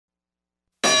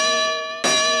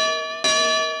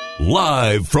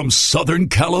Live from Southern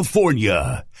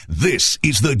California, this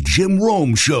is the Jim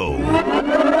Rome Show.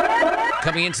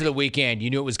 Coming into the weekend,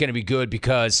 you knew it was going to be good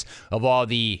because of all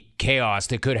the chaos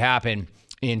that could happen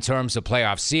in terms of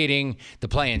playoff seeding, the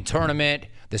play-in tournament,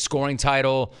 the scoring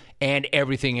title, and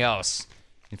everything else.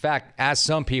 In fact, as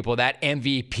some people, that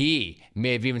MVP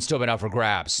may have even still been up for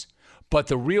grabs. But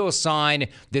the real sign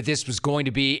that this was going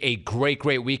to be a great,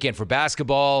 great weekend for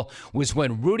basketball was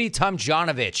when Rudy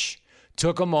Tomjanovich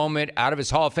took a moment out of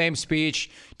his Hall of Fame speech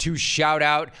to shout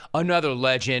out another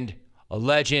legend, a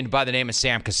legend by the name of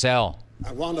Sam Cassell.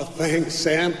 I want to thank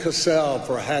Sam Cassell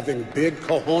for having big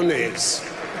cojones.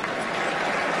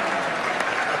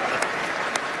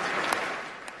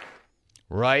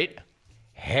 Right?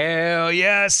 Hell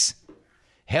yes.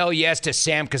 Hell yes to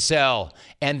Sam Cassell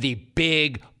and the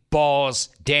big balls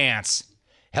dance.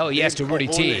 Hell yes to Rudy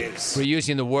T for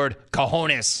using the word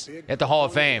cojones at the Hall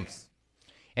of Fame.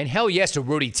 And hell yes to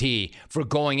Rudy T for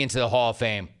going into the Hall of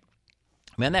Fame.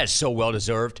 Man, that is so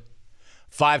well-deserved.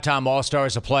 5-time All-Star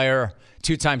as a player,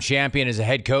 2-time champion as a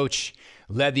head coach,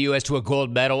 led the U.S. to a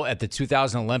gold medal at the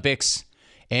 2000 Olympics,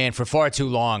 and for far too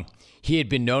long, he had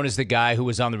been known as the guy who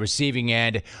was on the receiving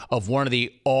end of one of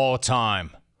the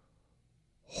all-time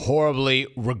horribly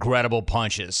regrettable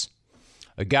punches.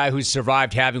 A guy who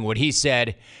survived having what he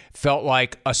said felt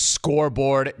like a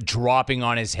scoreboard dropping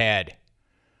on his head.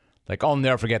 Like, I'll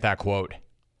never forget that quote.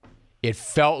 It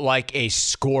felt like a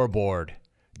scoreboard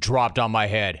dropped on my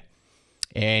head.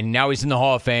 And now he's in the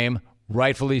Hall of Fame,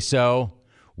 rightfully so,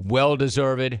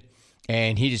 well-deserved,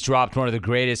 and he just dropped one of the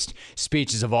greatest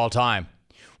speeches of all time.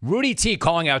 Rudy T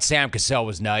calling out Sam Cassell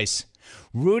was nice.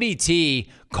 Rudy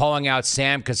T calling out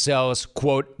Sam Cassell's,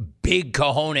 quote, big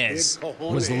cojones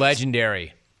was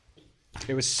legendary.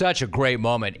 It was such a great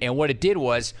moment. And what it did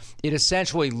was it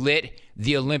essentially lit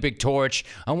the Olympic torch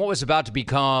on what was about to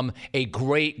become a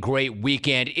great, great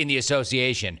weekend in the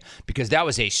association, because that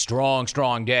was a strong,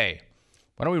 strong day.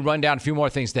 Why don't we run down a few more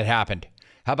things that happened?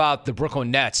 How about the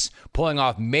Brooklyn Nets pulling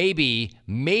off maybe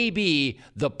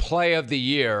the play of the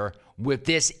year with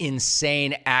this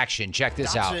insane action? Check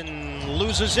this out. Johnson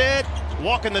loses it,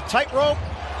 walking the tightrope.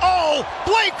 Oh,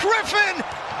 Blake Griffin!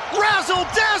 Razzle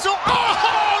dazzle!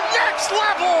 Oh, next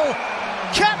level!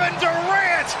 Kevin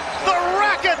Durant, the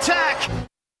rack attack!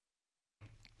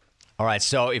 All right,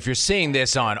 so if you're seeing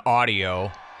this on audio,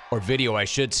 or video, I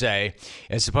should say,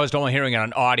 as opposed to only hearing it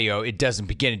on audio, it doesn't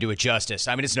begin to do it justice.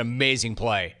 I mean, it's an amazing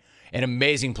play. An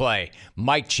amazing play.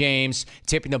 Mike James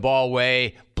tipping the ball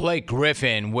away. Blake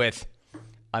Griffin with,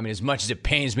 I mean, as much as it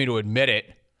pains me to admit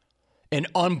it, an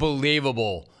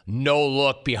unbelievable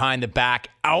no-look behind-the-back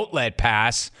outlet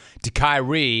pass to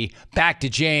Kyrie, back to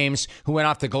James, who went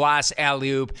off the glass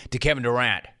alley-oop to Kevin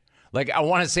Durant. Like, I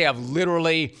want to say I've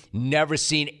literally never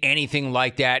seen anything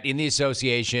like that in the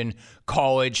association,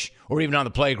 college, or even on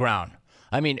the playground.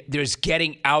 I mean, there's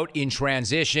getting out in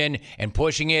transition and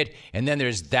pushing it, and then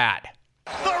there's that.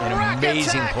 An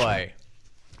amazing play.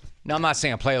 Now, I'm not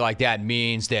saying a play like that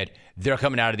means that they're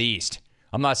coming out of the East.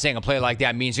 I'm not saying a play like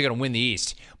that means you're going to win the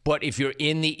East. But if you're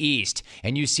in the East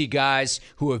and you see guys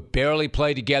who have barely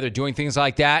played together doing things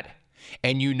like that,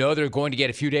 and you know they're going to get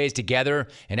a few days together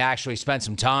and actually spend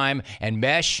some time and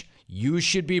mesh, you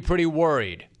should be pretty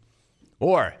worried.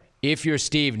 Or if you're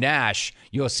Steve Nash,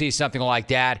 you'll see something like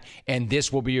that, and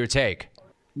this will be your take.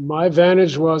 My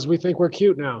vantage was, we think we're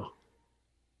cute now.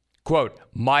 Quote,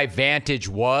 my vantage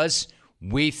was,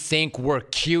 we think we're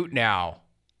cute now.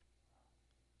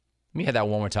 Let me hear that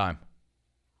one more time.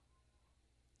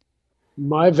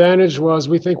 My vantage was,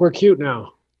 we think we're cute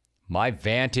now. My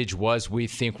vantage was, we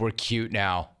think we're cute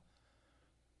now.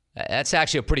 That's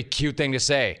actually a pretty cute thing to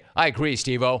say. I agree,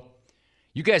 Steve-O.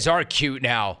 You guys are cute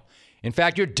now. In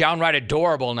fact, you're downright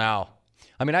adorable now.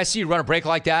 I mean, I see you run a break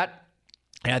like that,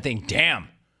 and I think, damn,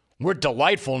 we're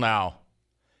delightful now.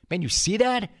 Man, you see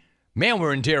that? Man,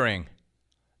 we're endearing.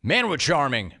 Man, we're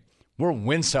charming. We're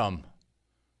winsome.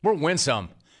 We're winsome.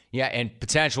 Yeah, and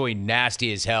potentially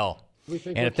nasty as hell.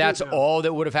 And if that's all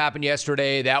that would have happened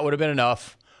yesterday, that would have been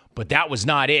enough. But that was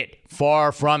not it.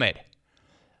 Far from it.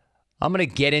 I'm going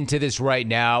to get into this right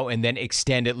now and then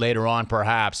extend it later on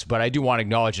perhaps, but I do want to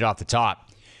acknowledge it off the top.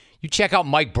 You check out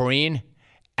Mike Breen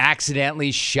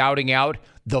accidentally shouting out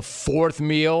the fourth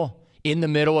meal in the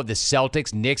middle of the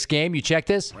Celtics-Knicks game. You check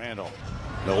this? Randall.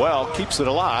 Noel keeps it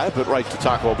alive, but right to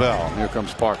Taco Bell. Here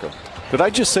comes Parker. Did I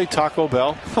just say Taco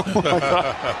Bell? Oh, my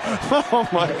God. Oh,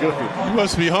 my goodness. You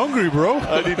must be hungry, bro.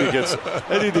 I need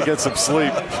to get some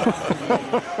sleep.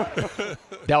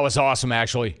 That was awesome,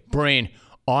 actually. Breen,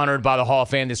 honored by the Hall of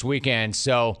Fame this weekend.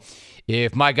 So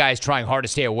if my guy's trying hard to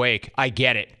stay awake, I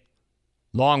get it.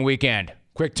 Long weekend.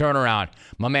 Quick turnaround.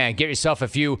 My man, get yourself a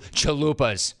few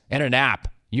chalupas and a nap.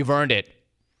 You've earned it.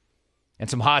 And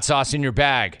some hot sauce in your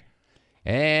bag.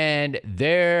 And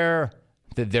there's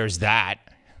that.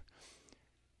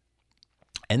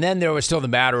 And then there was still the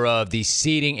matter of the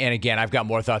seating. And again, I've got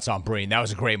more thoughts on Breen. That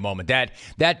was a great moment.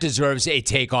 That deserves a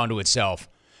take onto itself.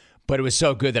 But it was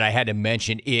so good that I had to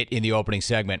mention it in the opening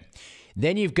segment.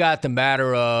 Then you've got the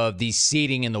matter of the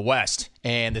seeding in the West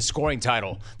and the scoring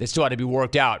title that still had to be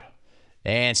worked out.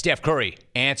 And Steph Curry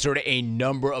answered a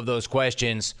number of those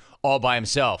questions all by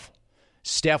himself.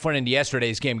 Steph went into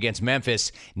yesterday's game against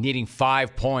Memphis needing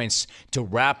 5 points to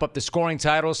wrap up the scoring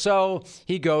title, so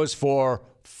he goes for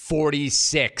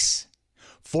 46.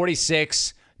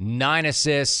 46, 9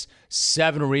 assists,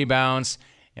 7 rebounds.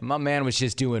 And my man was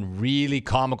just doing really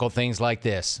comical things like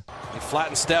this. He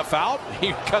flattens Steph out.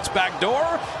 He cuts back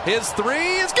door. His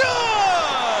three is good.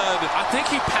 I think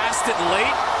he passed it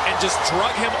late and just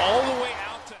drug him all the way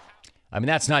out. I mean,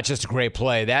 that's not just a great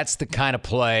play. That's the kind of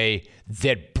play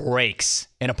that breaks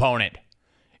an opponent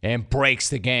and breaks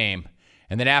the game.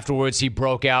 And then afterwards, he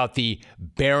broke out the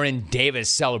Baron Davis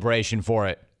celebration for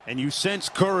it. And you sense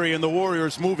Curry and the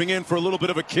Warriors moving in for a little bit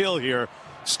of a kill here.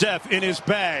 Steph in his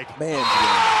bag. Man, oh, man!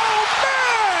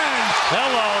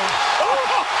 Hello.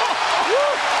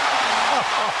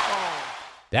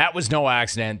 That was no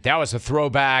accident. That was a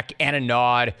throwback and a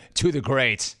nod to the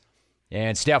greats.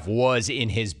 And Steph was in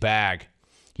his bag.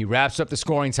 He wraps up the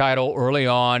scoring title early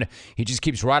on. He just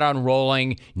keeps right on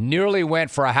rolling. Nearly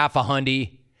went for a half a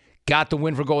hundy. Got the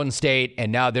win for Golden State,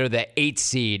 and now they're the 8th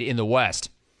seed in the West.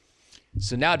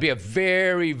 So now it'd be a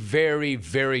very, very,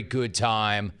 very good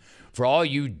time for all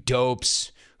you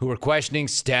dopes who are questioning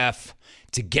Steph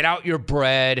to get out your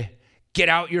bread, get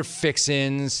out your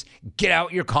fixins, get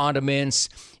out your condiments,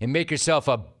 and make yourself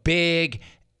a big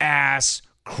ass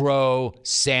crow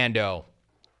sando.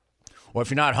 Or if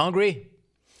you're not hungry,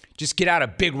 just get out a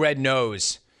big red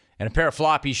nose and a pair of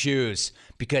floppy shoes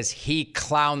because he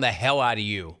clowned the hell out of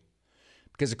you.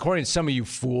 Because according to some of you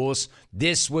fools,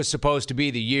 this was supposed to be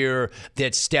the year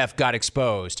that Steph got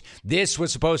exposed. This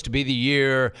was supposed to be the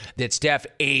year that Steph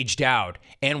aged out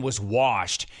and was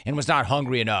washed and was not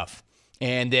hungry enough.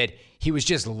 And that he was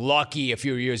just lucky a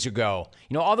few years ago.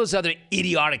 You know, all those other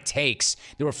idiotic takes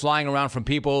that were flying around from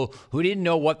people who didn't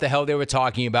know what the hell they were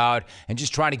talking about and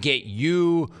just trying to get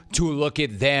you to look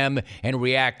at them and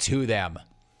react to them.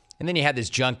 And then you had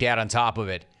this junk dad on top of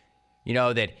it. You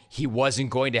know, that he wasn't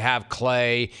going to have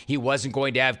Clay, he wasn't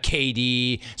going to have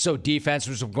KD, so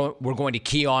defenses were going to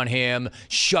key on him,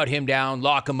 shut him down,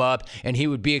 lock him up, and he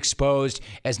would be exposed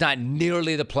as not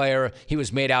nearly the player he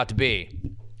was made out to be.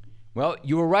 Well,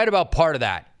 you were right about part of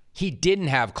that. He didn't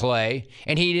have Clay,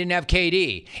 and he didn't have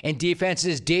KD, and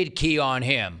defenses did key on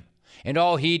him. And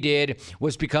all he did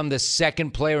was become the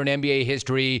second player in NBA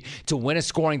history to win a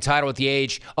scoring title at the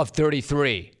age of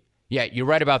 33. Yeah, you're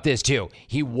right about this, too.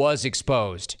 He was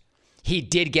exposed. He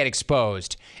did get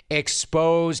exposed.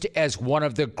 Exposed as one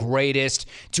of the greatest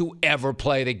to ever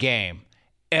play the game.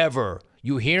 Ever.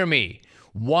 You hear me?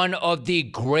 One of the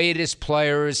greatest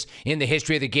players in the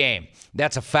history of the game.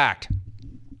 That's a fact.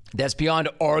 That's beyond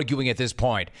arguing at this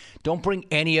point. Don't bring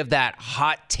any of that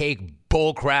hot take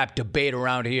bullcrap debate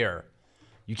around here.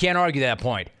 You can't argue that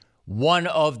point. One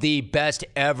of the best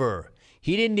ever.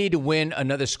 He didn't need to win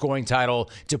another scoring title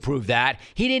to prove that.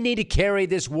 He didn't need to carry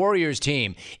this Warriors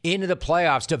team into the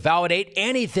playoffs to validate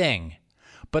anything.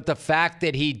 But the fact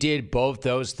that he did both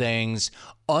those things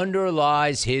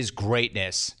underlies his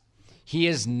greatness. He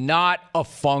is not a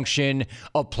function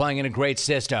of playing in a great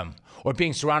system or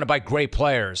being surrounded by great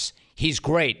players. He's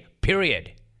great,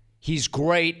 period. He's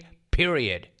great,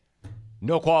 period.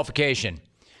 No qualification.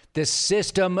 The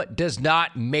system does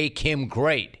not make him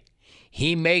great.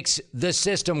 He makes the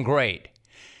system great.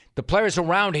 The players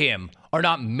around him are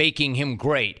not making him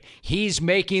great. He's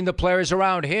making the players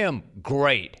around him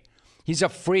great. He's a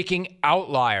freaking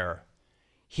outlier.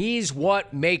 He's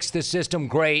what makes the system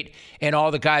great and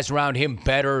all the guys around him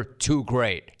better to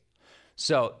great.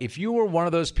 So if you were one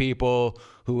of those people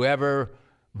who ever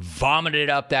vomited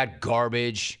up that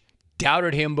garbage,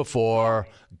 doubted him before,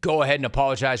 go ahead and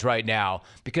apologize right now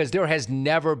because there has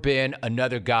never been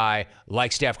another guy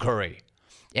like Steph Curry.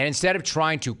 And instead of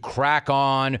trying to crack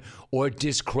on or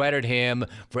discredit him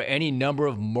for any number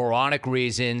of moronic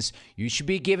reasons, you should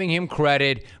be giving him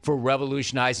credit for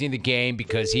revolutionizing the game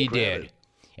because he did.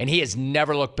 And he has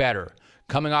never looked better,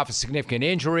 coming off a significant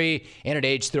injury and at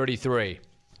age 33.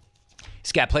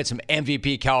 This guy played some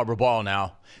MVP caliber ball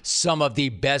now. Some of the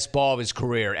best ball of his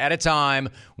career at a time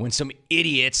when some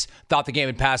idiots thought the game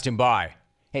had passed him by.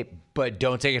 Hey, but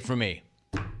don't take it from me.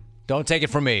 Don't take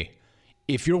it from me.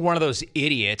 if you're one of those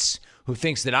idiots who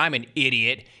thinks that I'm an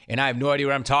idiot and I have no idea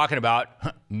what I'm talking about,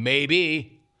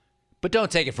 maybe. But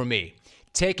don't take it from me.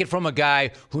 Take it from a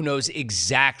guy who knows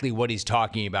exactly what he's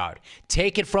talking about.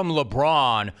 Take it from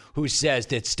LeBron, who says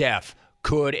that Steph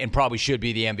could and probably should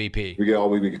be the MVP.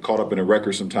 We get caught up in the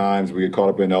record sometimes. We get caught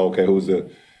up in,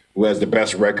 who has the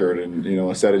best record, and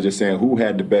instead of just saying who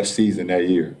had the best season that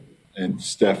year. And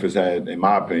Steph has had, in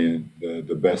my opinion,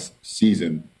 the best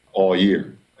season all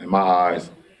year. In my eyes,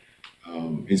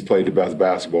 he's played the best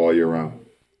basketball all year round.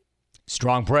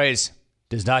 Strong praise.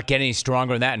 Does not get any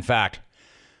stronger than that, in fact.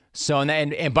 So,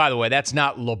 and by the way, that's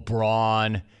not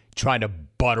LeBron trying to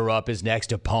butter up his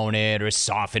next opponent or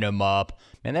soften him up.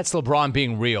 Man, that's LeBron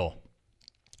being real.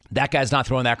 That guy's not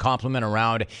throwing that compliment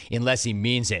around unless he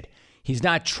means it. He's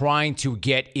not trying to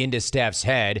get into Steph's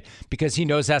head because he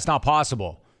knows that's not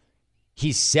possible.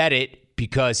 He said it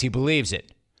because he believes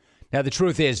it. Now, the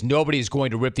truth is, nobody's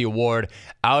going to rip the award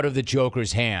out of the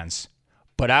Joker's hands.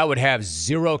 But I would have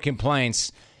zero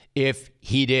complaints if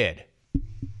he did.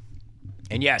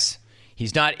 And yes,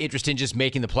 he's not interested in just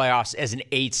making the playoffs as an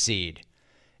 8 seed.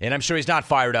 And I'm sure he's not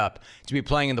fired up to be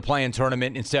playing in the play-in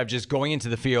tournament instead of just going into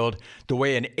the field the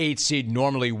way an 8 seed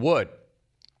normally would.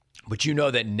 But you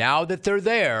know that now that they're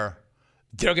there,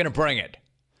 they're going to bring it.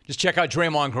 Just check out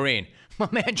Draymond Green. My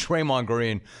man Draymond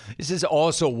Green. This is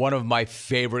also one of my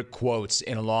favorite quotes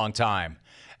in a long time.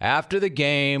 After the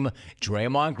game,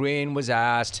 Draymond Green was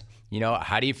asked,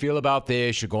 how do you feel about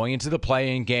this? You're going into the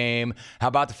play-in game. How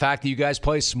about the fact that you guys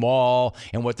play small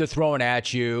and what they're throwing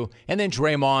at you? And then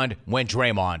Draymond went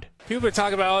Draymond. People been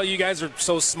talking about, you guys are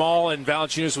so small and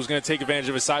Valanciunas was going to take advantage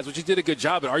of his size, which he did a good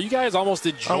job. But are you guys almost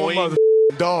enjoying? I'm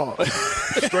a dog.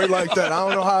 Straight like that. I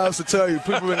don't know how else to tell you.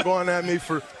 People been going at me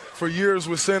for years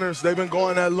with centers. They've been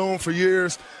going at Loon for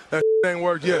years. That ain't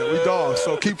worked yet. We dogs,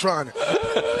 so keep trying it.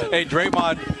 Hey,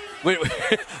 Draymond,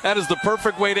 that is the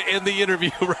perfect way to end the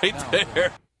interview right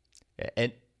there.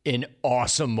 An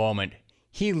awesome moment.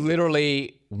 He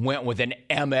literally went with an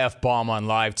MF bomb on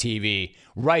live TV,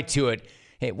 right to it.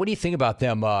 Hey, what do you think about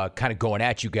them kind of going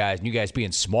at you guys and you guys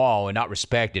being small and not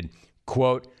respected?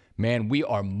 Quote, man, we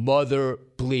are mother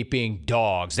bleeping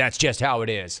dogs. That's just how it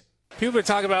is. People been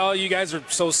talking about, you guys are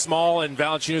so small and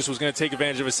Valanciunas was going to take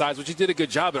advantage of his size, which he did a good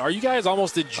job. But are you guys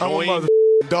almost enjoying? I'm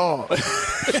a dog.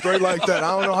 Straight like that.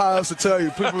 I don't know how else to tell you.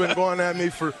 People been going at me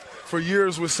for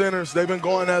years with centers. They've been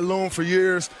going at Loon for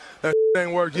years. That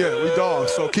ain't worked yet. We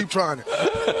dogs, so keep trying it.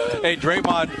 Hey,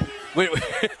 Draymond,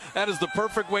 that is the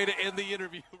perfect way to end the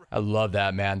interview. I love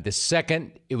that, man. The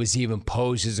second it was even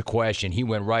posed as a question, he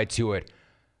went right to it.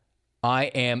 I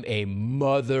am a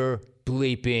mother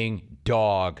bleeping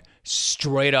dog.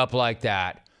 Straight up like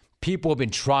that. People have been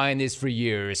trying this for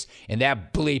years, and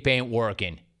that bleep ain't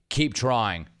working. Keep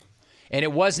trying. And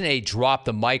it wasn't a drop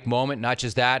the mic moment, not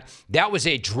just that. That was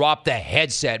a drop the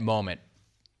headset moment.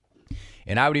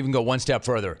 And I would even go one step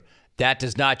further. That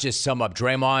does not just sum up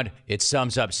Draymond, it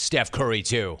sums up Steph Curry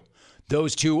too.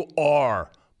 Those two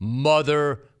are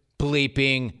mother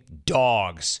bleeping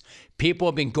dogs. People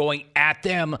have been going at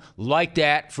them like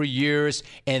that for years,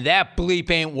 and that bleep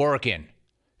ain't working.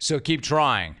 So keep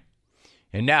trying.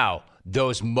 And now,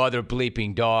 those mother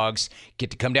bleeping dogs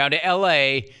get to come down to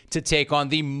L.A. to take on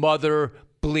the mother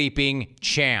bleeping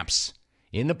champs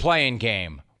in the play-in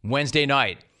game Wednesday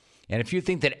night. And if you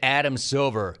think that Adam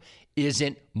Silver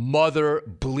isn't mother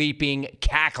bleeping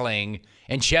cackling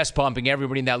and chest pumping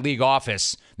everybody in that league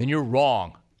office, then you're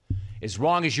wrong. As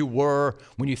wrong as you were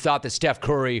when you thought that Steph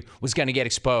Curry was going to get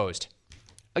exposed.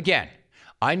 Again,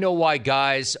 I know why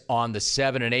guys on the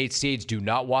 7 and 8 seeds do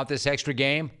not want this extra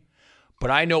game, but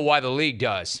I know why the league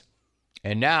does.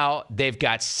 And now they've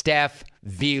got Steph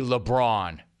v.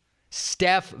 LeBron.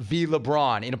 Steph v.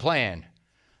 LeBron in a play-in.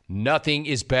 Nothing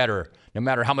is better, no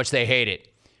matter how much they hate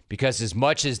it. Because as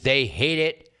much as they hate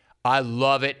it, I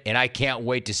love it, and I can't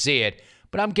wait to see it.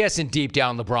 But I'm guessing deep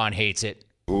down LeBron hates it.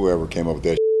 Whoever came up with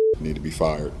that need to be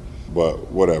fired.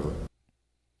 But whatever.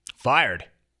 Fired?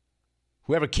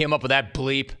 Whoever came up with that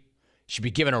bleep should be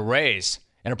given a raise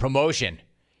and a promotion.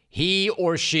 He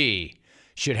or she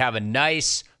should have a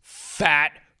nice,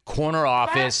 fat corner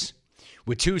office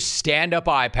with 2 stand-up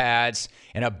iPads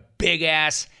and a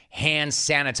big-ass hand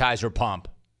sanitizer pump.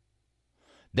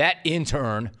 That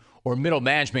intern or middle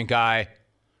management guy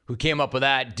who came up with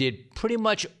that did pretty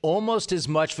much almost as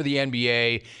much for the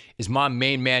NBA as my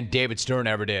main man David Stern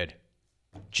ever did.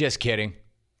 Just kidding.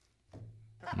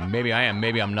 Maybe I am,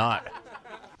 maybe I'm not.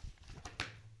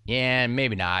 Yeah,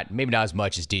 maybe not. Maybe not as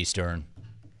much as D. Stern.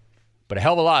 But a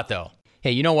hell of a lot, though.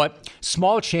 Hey, you know what?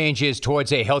 Small changes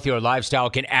towards a healthier lifestyle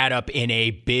can add up in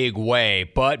a big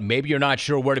way, but maybe you're not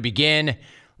sure where to begin.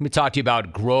 Let me talk to you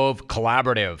about Grove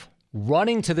Collaborative.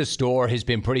 Running to the store has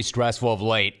been pretty stressful of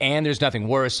late, and there's nothing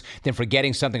worse than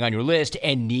forgetting something on your list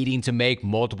and needing to make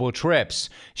multiple trips.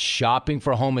 Shopping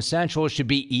for home essentials should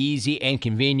be easy and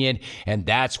convenient, and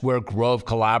that's where Grove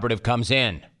Collaborative comes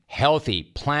in. Healthy,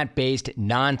 plant-based,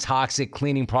 non-toxic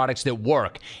cleaning products that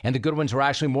work, and the good ones are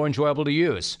actually more enjoyable to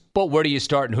use. But where do you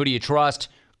start and who do you trust?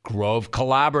 Grove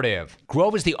Collaborative.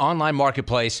 Grove is the online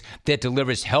marketplace that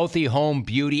delivers healthy home,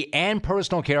 beauty, and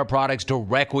personal care products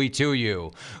directly to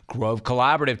you. Grove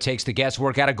Collaborative takes the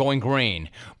guesswork out of going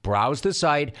green. Browse the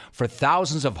site for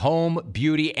thousands of home,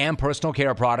 beauty, and personal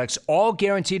care products, all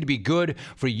guaranteed to be good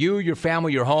for you, your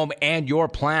family, your home, and your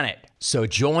planet. So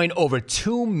join over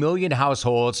 2 million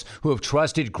households who have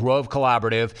trusted Grove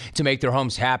Collaborative to make their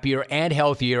homes happier and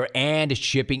healthier, and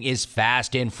shipping is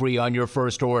fast and free on your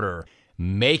first order.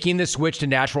 Making the switch to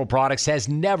natural products has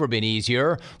never been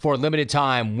easier. For a limited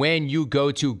time, when you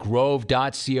go to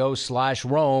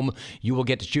grove.co/Rome, you will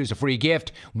get to choose a free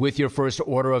gift with your first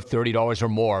order of $30 or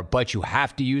more. But you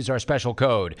have to use our special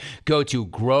code. Go to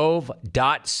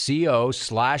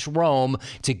grove.co/Rome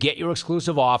to get your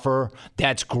exclusive offer.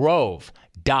 That's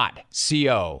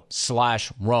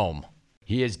grove.co/Rome.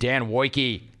 He is Dan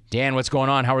Wojcicki. Dan, what's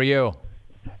going on? How are you?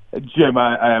 Jim,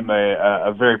 I am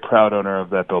a very proud owner of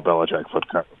that Bill Belichick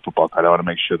football card. I want to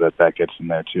make sure that gets in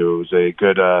there, too. It was a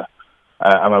good on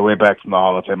my way back from the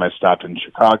Hall of Fame, I stopped in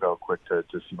Chicago quick to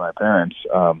see my parents,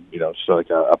 so like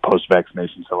a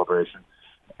post-vaccination celebration.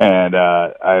 And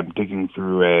I'm digging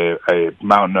through a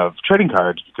mountain of trading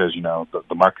cards because,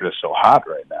 the market is so hot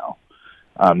right now.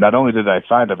 Not only did I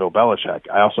find a Bill Belichick,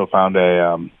 I also found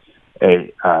a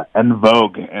En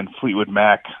Vogue and Fleetwood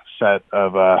Mac set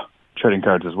of trading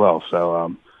cards as well.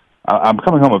 So I'm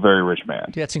coming home a very rich man.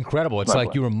 Dude, that's incredible. It's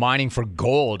like you were mining for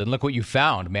gold, and look what you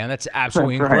found, man. That's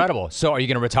absolutely incredible. Right. So are you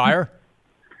going to retire?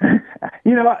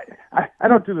 I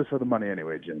don't do this for the money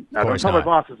anyway, Jim. I don't tell my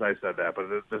bosses I said that, but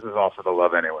this is all for the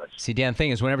love anyways. See, Dan, the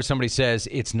thing is, whenever somebody says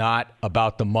it's not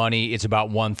about the money, it's about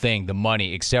one thing, the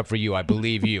money, except for you. I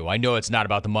believe you. I know it's not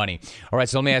about the money. All right,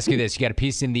 so let me ask you this. You got a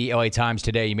piece in the LA Times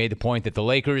today. You made the point that the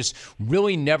Lakers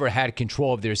really never had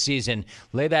control of their season.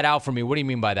 Lay that out for me. What do you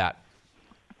mean by that?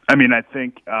 I mean, I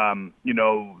think,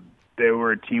 they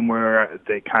were a team where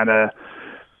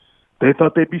they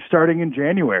thought they'd be starting in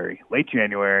January, late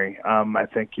January. I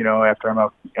think, after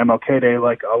MLK Day,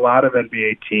 like a lot of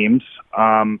NBA teams,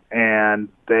 and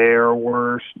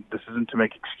this isn't to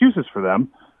make excuses for them,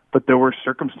 but there were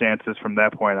circumstances from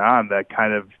that point on that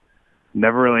kind of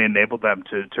never really enabled them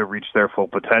to reach their full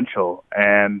potential.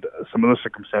 And some of those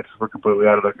circumstances were completely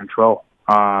out of their control.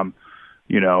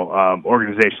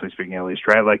 Organizationally speaking, at least,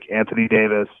 right? Like Anthony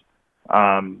Davis,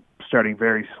 starting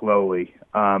very slowly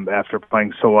after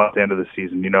playing so well at the end of the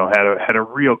season, had a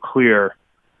real clear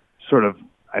sort of,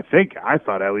 I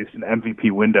thought at least an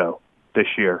MVP window this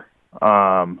year.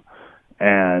 And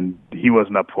he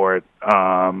wasn't up for it,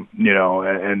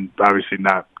 and obviously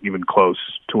not even close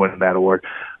to winning that award.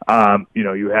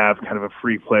 You have kind of a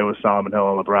free play with Solomon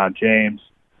Hill and LeBron James.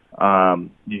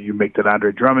 You make that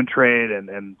Andre Drummond trade,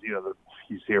 and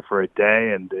he's here for a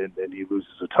day, and he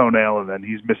loses a toenail, and then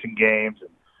he's missing games, and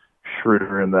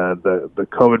Schroeder in the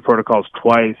COVID protocols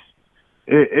twice.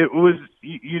 It was,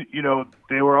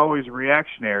 they were always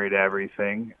reactionary to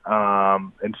everything.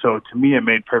 And so to me, it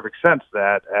made perfect sense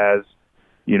that as,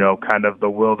 kind of the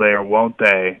will they or won't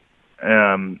they,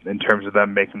 in terms of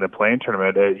them making the play-in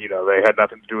tournament, they had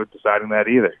nothing to do with deciding that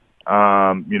either.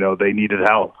 They needed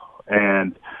help.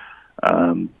 And,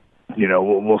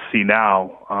 we'll see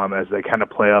now as they kind of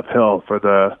play uphill for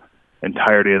the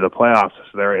entirety of the playoffs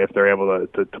if they're able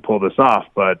to pull this off.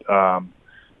 But,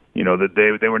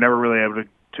 they were never really able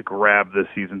to grab this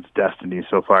season's destiny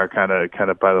so far, kind of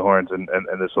by the horns, and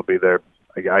this will be their,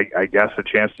 I guess, a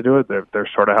chance to do it. They're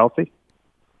sort of healthy.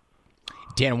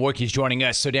 Dan Wojcicki is joining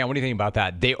us. So, Dan, what do you think about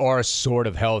that? They are sort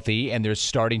of healthy, and they're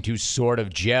starting to sort of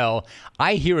gel.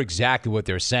 I hear exactly what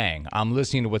they're saying. I'm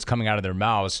listening to what's coming out of their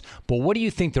mouths. But what do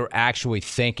you think they're actually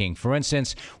thinking? For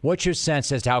instance, what's your sense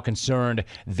as to how concerned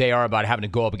they are about having to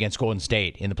go up against Golden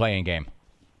State in the play-in game?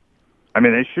 I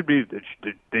mean, they should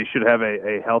have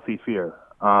a healthy fear.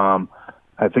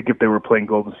 I think if they were playing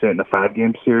Golden State in a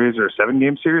 5-game series or a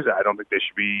 7-game series, I don't think they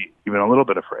should be even a little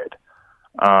bit afraid.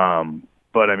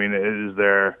 But I mean, is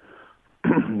there,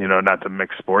 not to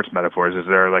mix sports metaphors, is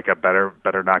there like a better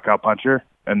knockout puncher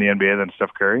in the NBA than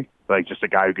Steph Curry? Like just a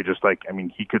guy who could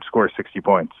he could score 60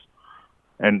 points.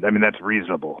 And I mean, that's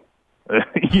reasonable.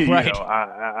 Right.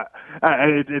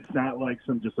 It's not like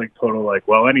some just like total, like,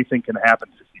 well, anything can happen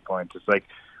 60 points. It's like,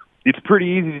 it's pretty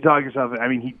easy to talk yourself. I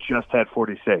mean, he just had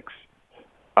 46.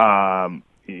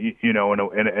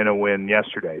 in a win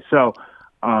yesterday. So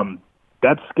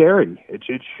that's scary. It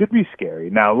should be scary.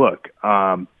 Now, look,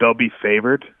 they'll be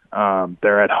favored.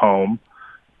 They're at home.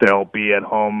 They'll be at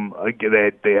home.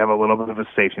 They have a little bit of a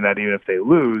safety net even if they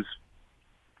lose.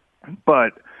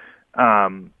 But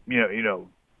to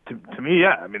me,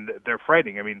 yeah. I mean, they're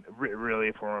frightening. I mean, really,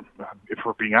 if we're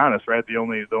being honest, right? The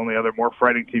only other more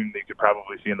frightening team that you could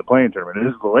probably see in the play-in tournament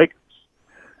is the Lakers,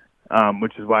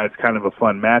 which is why it's kind of a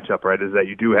fun matchup, right? Is that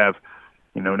you do have,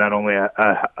 not only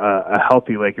a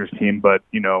healthy Lakers team, but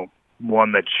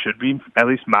one that should be at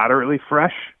least moderately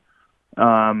fresh.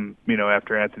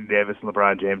 After Anthony Davis and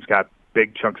LeBron James got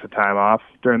big chunks of time off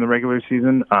during the regular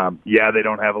season. They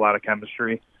don't have a lot of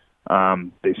chemistry.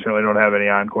 They certainly don't have any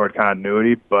on-court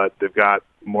continuity, but they've got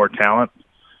more talent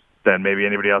than maybe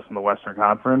anybody else in the Western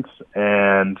Conference.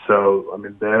 And so, I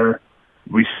mean,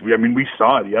 we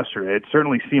saw it yesterday. It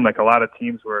certainly seemed like a lot of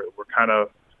teams were kind of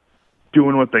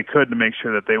doing what they could to make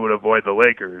sure that they would avoid the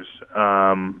Lakers.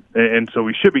 And so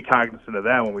we should be cognizant of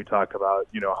that when we talk about,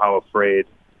 how afraid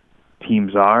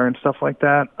teams are and stuff like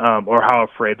that, or how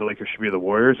afraid the Lakers should be of the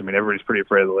Warriors. I mean, everybody's pretty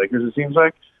afraid of the Lakers, it seems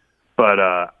like. But,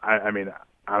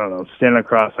 I don't know, standing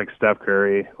across like Steph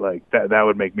Curry, like that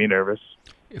would make me nervous.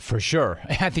 For sure.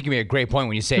 I think you made a great point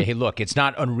when you say, hey, look, it's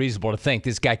not unreasonable to think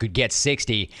this guy could get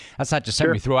 60. That's not just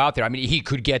something you throw out there. I mean, he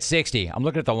could get 60. I'm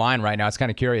looking at the line right now. It's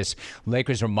kind of curious.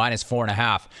 Lakers are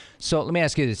 -4.5. So let me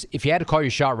ask you this. If you had to call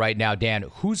your shot right now, Dan,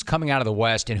 who's coming out of the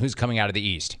West and who's coming out of the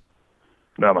East?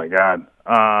 Oh, my God.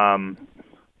 I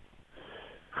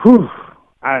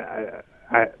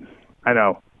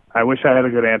know. I wish I had a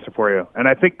good answer for you. And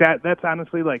I think that's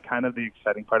honestly like kind of the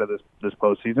exciting part of this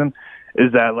postseason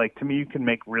is that, like, to me, you can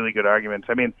make really good arguments.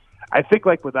 I mean, I think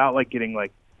like without like getting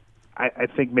like, I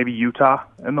think maybe Utah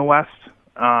in the West,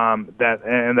 and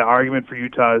the argument for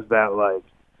Utah is that like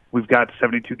we've got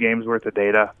 72 games worth of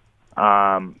data.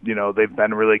 They've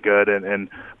been really good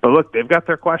but look, they've got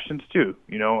their questions too.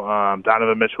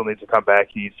 Donovan Mitchell needs to come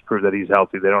back. He needs to prove that he's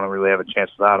healthy. They don't really have a chance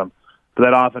without him. But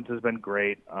that offense has been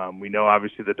great. We know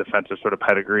obviously the defensive sort of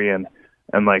pedigree and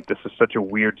like this is such a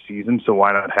weird season, so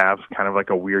why not have kind of like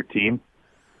a weird team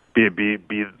be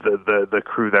the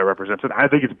crew that represents it? I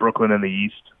think it's Brooklyn in the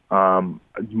East. I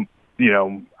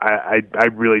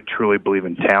really truly believe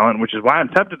in talent, which is why I'm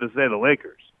tempted to say the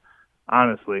Lakers.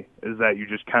 Honestly, is that you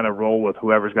just kind of roll with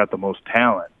whoever's got the most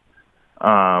talent.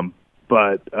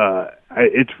 But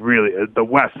it's really the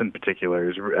West in particular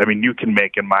is. I mean, you can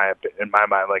make in my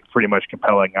mind like pretty much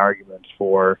compelling arguments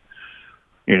for,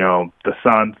 the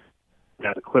Suns,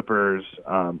 the Clippers.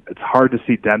 It's hard to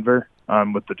see Denver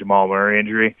with the Jamal Murray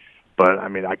injury, but I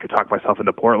mean, I could talk myself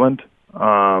into Portland.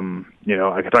 I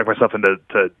could talk myself into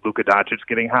Luka Doncic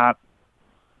getting hot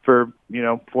for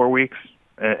 4 weeks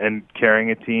and carrying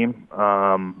a team.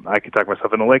 I could talk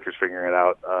myself into Lakers figuring it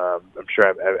out. I'm sure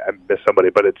I missed somebody,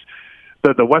 but it's.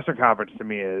 The Western Conference to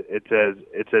me, it's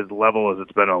as level as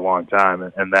it's been in a long time,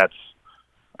 and that's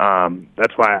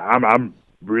why I'm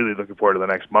really looking forward to the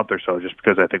next month or so, just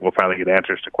because I think we'll finally get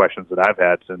answers to questions that I've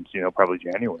had since probably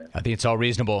January. I think it's all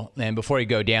reasonable. And before you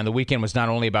go, Dan, the weekend was not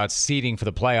only about seeding for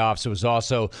the playoffs; it was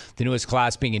also the newest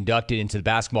class being inducted into the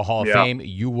Basketball Hall of Fame.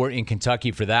 You were in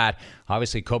Kentucky for that.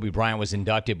 Obviously, Kobe Bryant was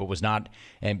inducted, but was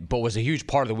a huge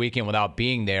part of the weekend without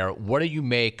being there. What do you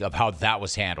make of how that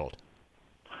was handled?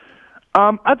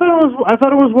 I thought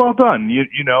it was well done.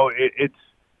 It's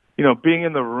being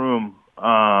in the room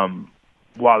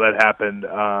while that happened.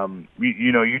 You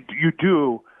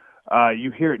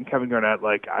hear it in Kevin Garnett.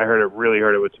 Like I really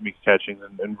heard it with Tamika Catchings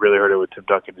and really heard it with Tim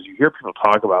Duncan. As you hear people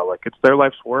talk about like it's their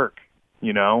life's work,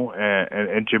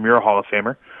 and Jim, you're a Hall of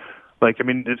Famer. Like I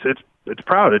mean, it's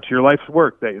proud. It's your life's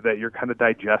work that you're kind of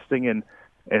digesting and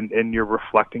you're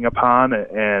reflecting upon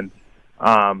and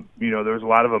there was a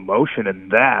lot of emotion in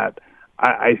that.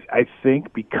 I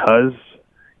think because,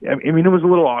 I mean, it was a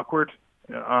little awkward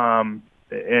and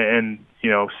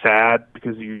sad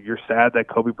because you're sad that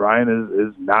Kobe Bryant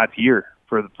is not here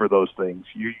for those things.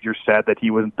 You're sad that he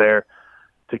wasn't there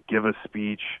to give a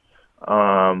speech,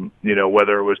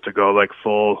 whether it was to go like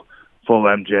full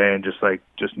MJ and just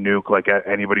nuke like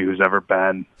anybody who's ever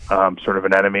been sort of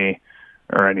an enemy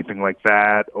or anything like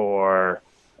that, or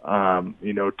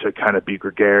to kind of be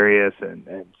gregarious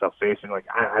and self-facing. Like,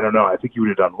 I don't know. I think you would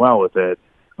have done well with it.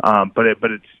 But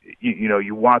it's,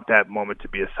 you want that moment to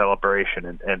be a celebration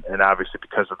and obviously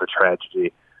because of the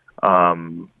tragedy,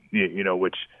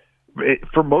 which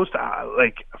for most,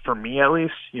 like for me at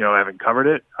least, having covered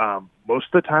it, most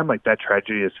of the time, like that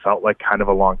tragedy has felt like kind of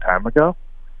a long time ago.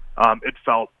 It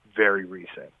felt very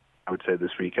recent, I would say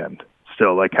this weekend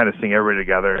still, like kind of seeing everybody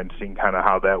together and seeing kind of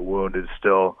how that wound is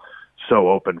still so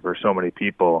open for so many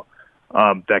people.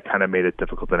 That kind of made it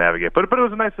difficult to navigate. But it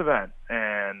was a nice event,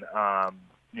 and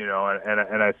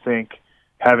and I think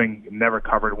having never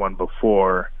covered one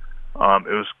before, it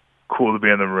was cool to be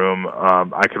in the room.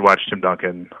 I could watch Tim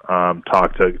Duncan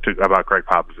talk about Greg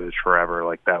Popovich forever.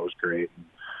 Like, that was great.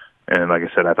 And like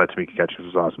I said, I thought Tamika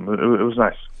Catchings was awesome. It was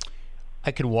nice.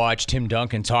 I could watch Tim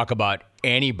Duncan talk about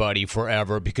anybody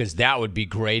forever, because that would be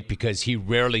great, because he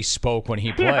rarely spoke when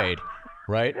he played,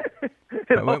 right?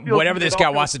 Whatever this guy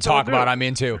wants to talk about, I'm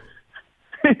into.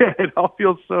 Yeah, it all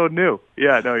feels so new.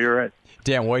 Yeah, no, you're right.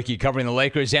 Dan Wojcicki covering the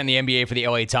Lakers and the NBA for the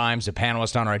LA Times, a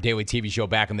panelist on our daily TV show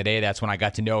back in the day. That's when I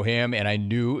got to know him, and I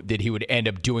knew that he would end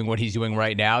up doing what he's doing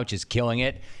right now, just killing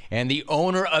it. And the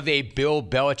owner of a Bill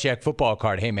Belichick football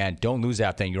card. Hey, man, don't lose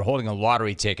that thing. You're holding a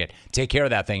lottery ticket. Take care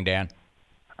of that thing, Dan.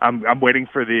 I'm waiting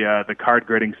for the card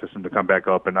grading system to come back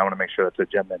up, and I want to make sure that's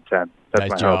a Gem Mint 10.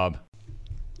 That's nice job. Hope.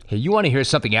 Hey, you want to hear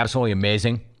something absolutely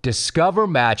amazing? Discover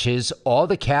matches all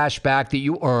the cash back that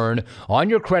you earn on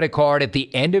your credit card at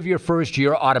the end of your first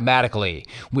year automatically,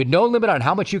 with no limit on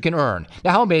how much you can earn.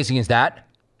 Now, how amazing is that?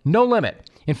 No limit.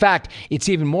 In fact, it's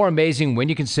even more amazing when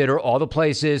you consider all the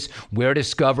places where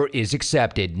Discover is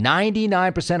accepted.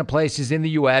 99% of places in the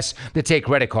U.S. that take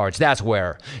credit cards, that's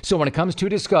where. So when it comes to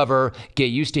Discover, get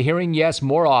used to hearing yes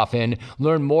more often.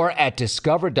 Learn more at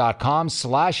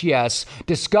discover.com/yes.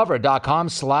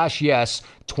 Discover.com/yes.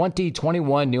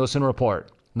 2021 Nielsen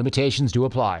Report. Limitations do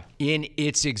apply. In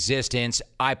its existence,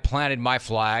 I planted my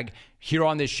flag here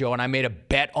on this show, and I made a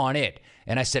bet on it.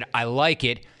 And I said, I like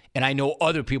it. And I know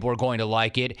other people are going to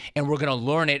like it, and we're going to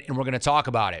learn it, and we're going to talk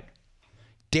about it.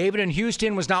 David in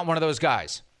Houston was not one of those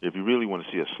guys. If you really want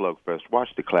to see a slugfest, watch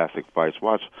the classic fights.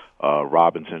 Watch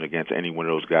Robinson against any one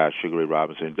of those guys, Sugar Ray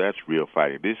Robinson. That's real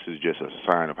fighting. This is just a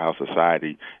sign of how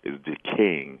society is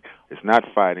decaying. It's not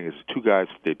fighting. It's two guys,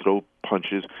 they throw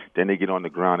punches, then they get on the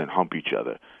ground and hump each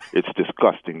other. It's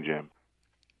disgusting, Jim.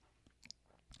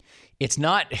 It's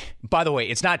not, by the way,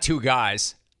 it's not two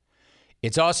guys.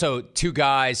 It's also two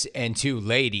guys and two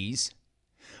ladies,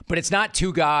 but it's not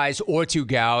two guys or two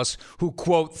gals who,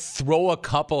 quote, throw a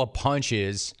couple of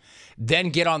punches,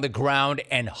 then get on the ground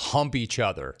and hump each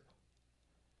other.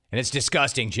 And it's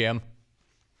disgusting, Jim.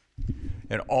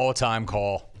 An all-time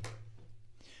call.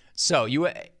 So you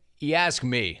ask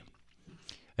me,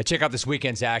 I check out this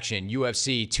weekend's action,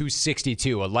 UFC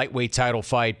 262, a lightweight title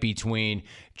fight between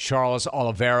Charles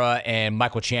Oliveira and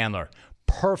Michael Chandler.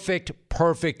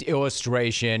 Perfect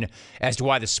illustration as to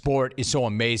why the sport is so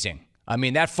amazing. I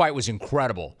mean, that fight was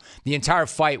incredible. The entire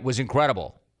fight was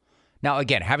incredible. Now,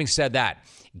 again, having said that,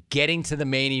 getting to the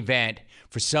main event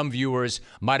for some viewers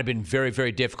might have been very,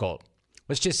 very difficult.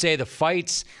 Let's just say the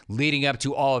fights leading up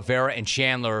to Oliveira and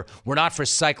Chandler were not for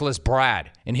cyclist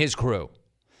Brad and his crew.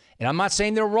 And I'm not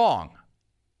saying they're wrong.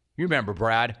 You remember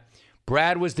Brad.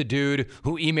 Brad was the dude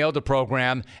who emailed the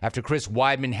program after Chris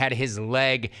Weidman had his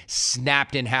leg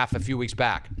snapped in half a few weeks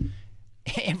back.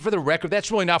 And for the record,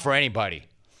 that's really not for anybody.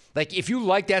 Like, if you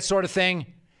like that sort of thing,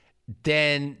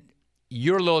 then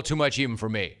you're a little too much even for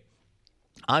me.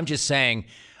 I'm just saying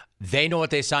they know what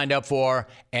they signed up for,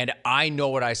 and I know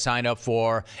what I signed up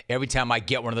for every time I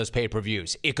get one of those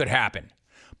pay-per-views. It could happen.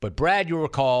 But Brad, you'll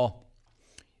recall,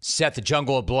 set the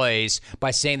jungle ablaze by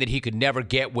saying that he could never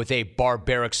get with a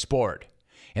barbaric sport.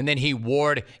 And then he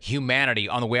warred humanity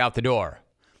on the way out the door.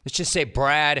 Let's just say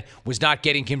Brad was not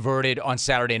getting converted on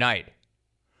Saturday night.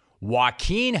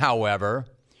 Joaquin, however,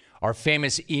 our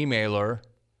famous emailer,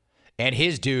 and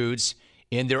his dudes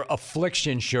in their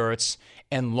affliction shirts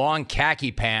and long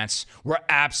khaki pants were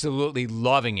absolutely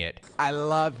loving it. I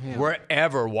love him.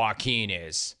 Wherever Joaquin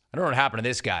is. I don't know what happened to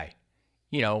this guy.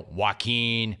 You know,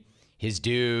 Joaquin, his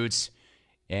dudes,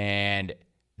 and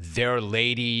their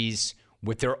ladies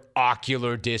with their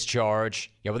ocular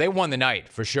discharge. Yeah, well, they won the night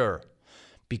for sure.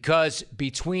 Because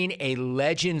between a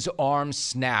legend's arm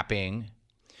snapping,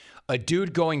 a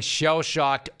dude going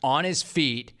shell-shocked on his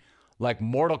feet like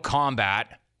Mortal Kombat,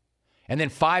 and then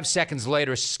 5 seconds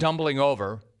later stumbling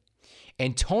over,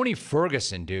 and Tony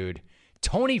Ferguson, dude,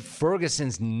 Tony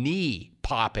Ferguson's knee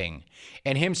popping,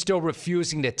 and him still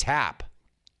refusing to tap.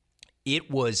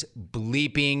 It was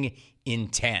bleeping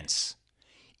intense,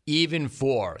 even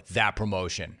for that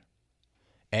promotion.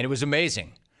 And it was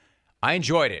amazing. I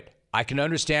enjoyed it. I can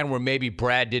understand where maybe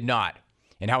Brad did not,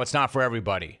 and how it's not for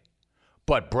everybody.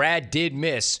 But Brad did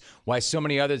miss why so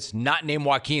many others not named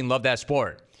Joaquin love that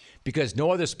sport. Because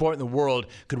no other sport in the world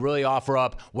could really offer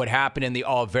up what happened in the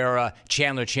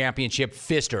Oliveira-Chandler Championship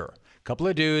Fister. A couple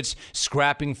of dudes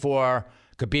scrapping for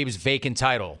Khabib's vacant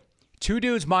title. Two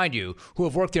dudes, mind you, who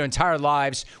have worked their entire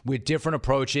lives with different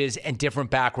approaches and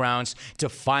different backgrounds to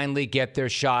finally get their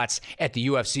shots at the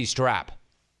UFC strap.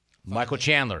 Michael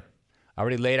Chandler. I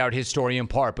already laid out his story in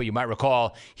part, but you might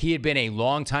recall he had been a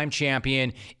longtime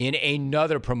champion in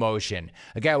another promotion.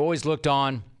 A guy who always looked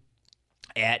on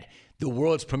at the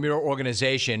world's premier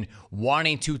organization,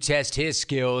 wanting to test his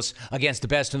skills against the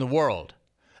best in the world.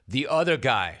 The other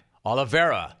guy,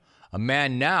 Oliveira, a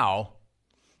man now,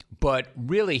 but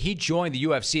really he joined the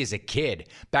UFC as a kid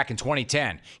back in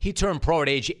 2010. He turned pro at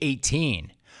age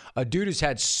 18. A dude who's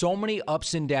had so many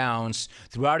ups and downs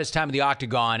throughout his time in the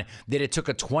octagon that it took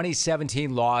a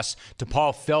 2017 loss to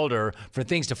Paul Felder for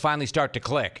things to finally start to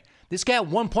click. This guy at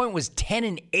one point was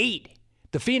 10-8.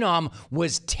 The Phenom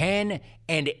was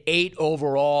 10-8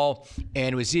 overall,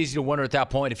 and it was easy to wonder at that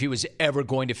point if he was ever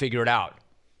going to figure it out.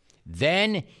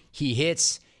 Then he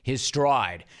hits his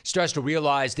stride, starts to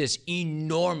realize this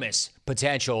enormous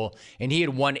potential, and he had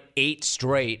won 8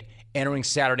 straight entering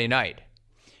Saturday night.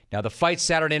 Now, the fight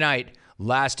Saturday night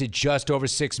lasted just over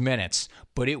 6 minutes,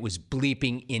 but it was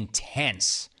bleeping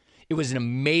intense. It was an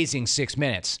amazing 6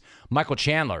 minutes. Michael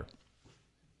Chandler,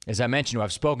 as I mentioned, who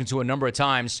I've spoken to a number of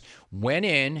times, went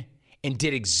in and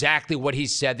did exactly what he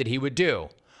said that he would do.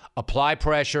 Apply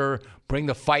pressure, bring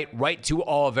the fight right to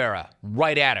Oliveira,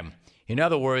 right at him. In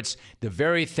other words, the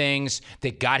very things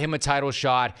that got him a title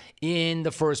shot in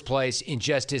the first place in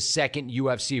just his second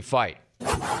UFC fight.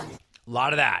 A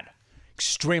lot of that.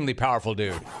 Extremely powerful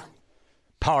dude.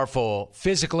 Powerful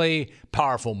physically,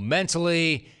 powerful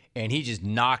mentally, and he just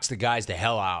knocks the guys the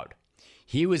hell out.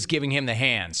 He was giving him the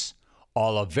hands.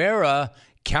 Oliveira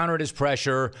countered his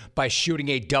pressure by shooting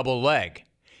a double leg.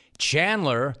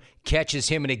 Chandler catches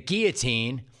him in a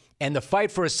guillotine, and the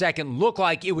fight for a second looked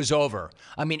like it was over.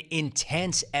 I mean,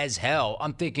 intense as hell.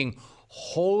 I'm thinking,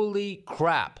 holy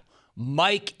crap,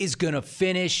 Mike is going to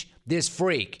finish this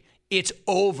freak. It's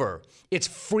over. It's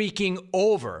freaking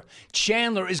over.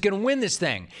 Chandler is going to win this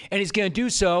thing, and he's going to do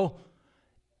so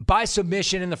by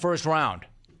submission in the first round.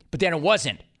 But then it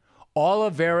wasn't.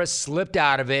 Oliveira slipped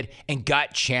out of it and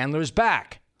got Chandler's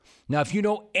back. Now, if you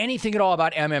know anything at all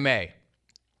about MMA,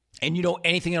 and you know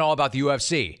anything at all about the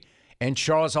UFC, and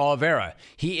Charles Oliveira,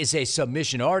 he is a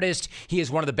submission artist. He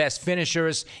is one of the best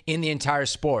finishers in the entire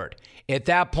sport. At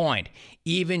that point,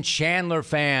 even Chandler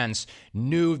fans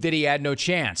knew that he had no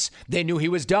chance. They knew he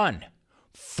was done.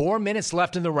 4 minutes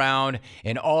left in the round,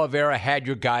 and Oliveira had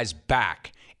your guys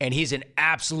back. And he's an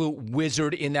absolute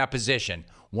wizard in that position.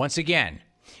 Once again,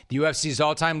 the UFC's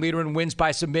all-time leader in wins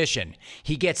by submission.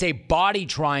 He gets a body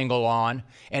triangle on,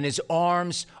 and his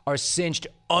arms are cinched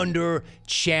under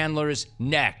Chandler's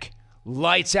neck.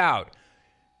 Lights out.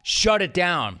 Shut it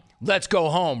down. Let's go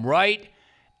home, right?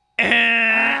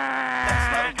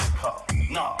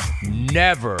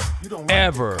 Never,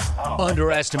 ever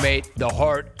underestimate the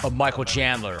heart of Michael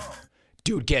Chandler.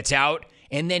 Dude gets out,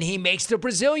 and then he makes the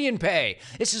Brazilian pay.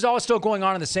 This is all still going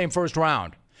on in the same first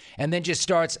round. And then just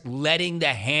starts letting the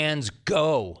hands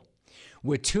go.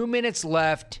 With 2 minutes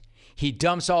left, he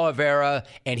dumps Oliveira,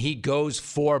 and he goes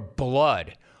for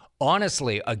blood.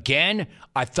 Honestly, again,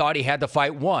 I thought he had the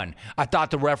fight won. I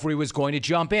thought the referee was going to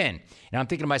jump in. And I'm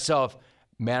thinking to myself,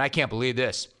 man, I can't believe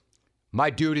this. My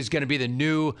dude is going to be the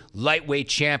new lightweight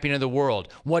champion of the world.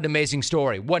 What an amazing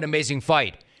story. What an amazing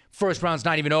fight. First round's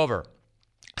not even over.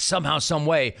 Somehow, some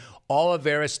way,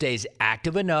 Oliveira stays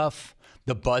active enough.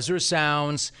 The buzzer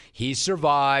sounds. He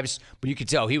survives. But you can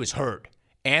tell he was hurt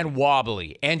and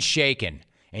wobbly and shaken.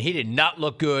 And he did not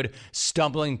look good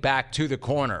stumbling back to the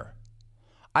corner.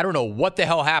 I don't know what the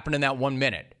hell happened in that 1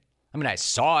 minute. I mean, I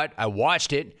saw it. I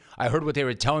watched it. I heard what they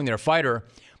were telling their fighter.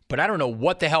 But I don't know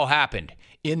what the hell happened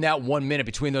in that 1 minute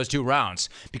between those two rounds,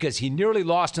 because he nearly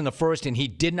lost in the first and he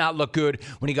did not look good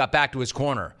when he got back to his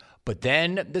corner. But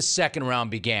then the second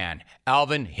round began.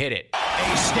 Alvin hit it.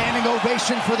 A standing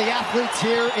ovation for the athletes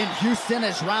here in Houston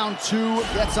as round 2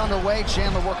 gets underway.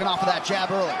 Chandler working off of that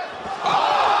jab early.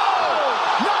 Oh!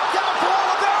 Knocked down for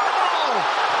Oliveira now!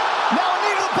 Now a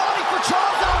knee to the body for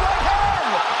Charles on the right hand!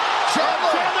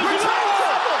 Chandler returns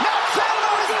it! Now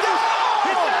Chandler is down!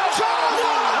 Charles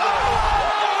Oliveira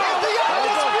is the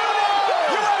undisputed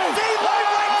UFC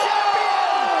lightweight champion!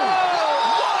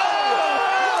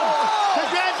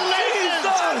 Congratulations!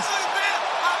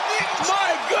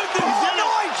 My goodness!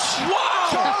 Wow!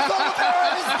 Charles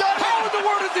Oliveira is done. How in the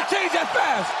world does it change that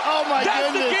fast? Oh my That's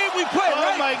goodness! The game we play,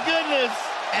 right? Oh my goodness!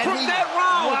 From that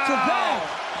round to that,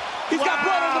 he's got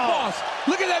blood on the boss.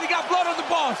 Look at that! He got blood on the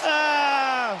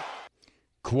boss.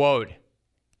 Quote,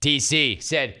 DC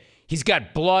said, he's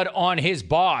got blood on his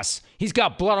boss. He's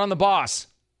got blood on the boss.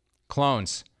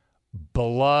 Clones,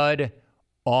 blood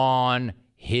on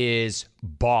his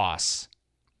boss.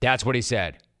 That's what he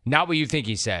said. Not what you think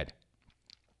he said.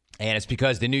 And it's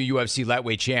because the new UFC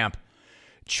lightweight champ,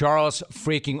 Charles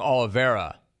freaking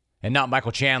Oliveira, and not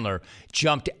Michael Chandler,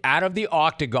 jumped out of the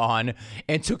octagon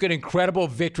and took an incredible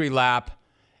victory lap,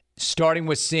 starting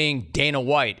with seeing Dana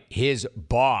White, his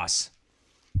boss.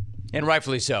 And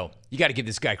rightfully so. You got to give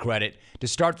this guy credit. To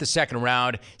start the second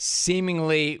round,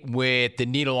 seemingly with the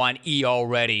needle on E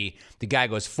already, the guy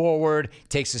goes forward,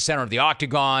 takes the center of the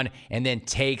octagon, and then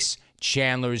takes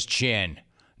Chandler's chin.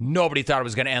 Nobody thought it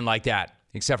was going to end like that,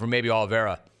 except for maybe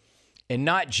Oliveira. And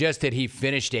not just that he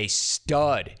finished a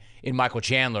stud in Michael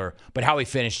Chandler, but how he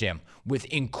finished him with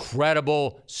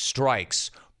incredible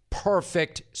strikes,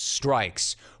 perfect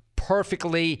strikes,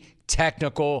 perfectly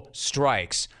technical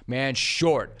strikes. Man,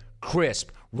 short, crisp,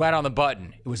 right on the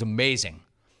button. It was amazing.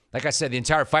 Like I said, the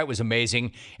entire fight was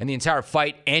amazing, and the entire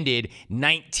fight ended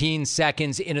 19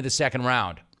 seconds into the second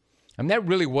round. I mean, that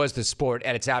really was the sport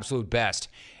at its absolute best.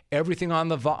 Everything on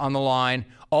the line,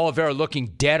 Oliveira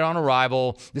looking dead on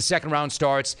arrival. The second round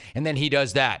starts, and then he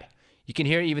does that. You can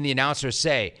hear even the announcers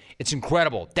say, it's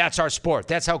incredible. That's our sport.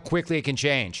 That's how quickly it can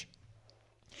change.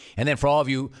 And then for all of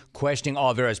you questioning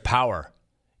Oliveira's power,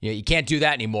 you can't do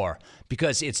that anymore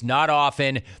because it's not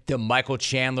often that Michael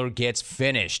Chandler gets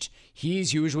finished.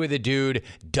 He's usually the dude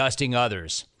dusting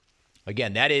others.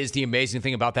 Again, that is the amazing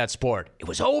thing about that sport. It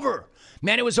was over.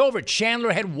 Man, it was over.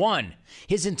 Chandler had won.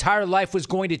 His entire life was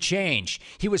going to change.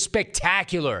 He was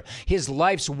spectacular. His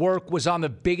life's work was on the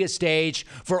biggest stage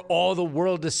for all the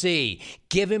world to see.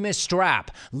 Give him his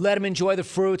strap. Let him enjoy the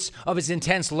fruits of his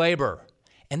intense labor.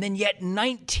 And then yet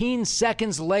 19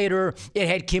 seconds later, it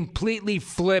had completely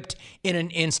flipped in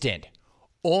an instant.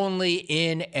 Only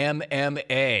in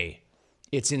MMA.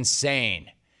 It's insane.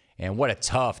 And what a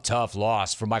tough, tough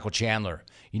loss for Michael Chandler.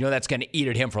 You know that's going to eat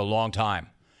at him for a long time.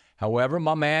 However,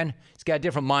 my man, he's got a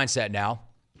different mindset now.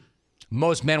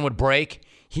 Most men would break.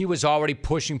 He was already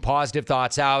pushing positive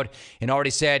thoughts out and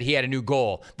already said he had a new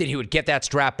goal, that he would get that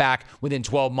strap back within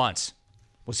 12 months.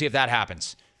 We'll see if that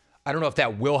happens. I don't know if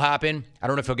that will happen. I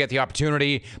don't know if he'll get the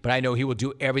opportunity, but I know he will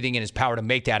do everything in his power to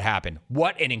make that happen.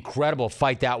 What an incredible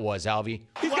fight that was, Alvy.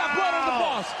 He's got blood on the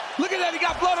boss. Look at that. He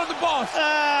got blood on the boss.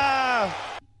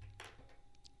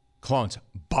 Clones,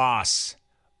 boss.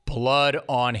 Blood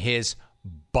on his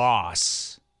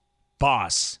boss.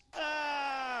 Boss.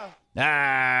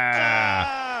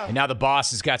 And now the boss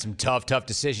has got some tough, tough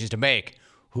decisions to make.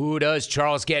 Who does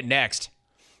Charles get next?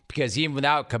 Because even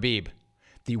without Khabib,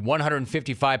 the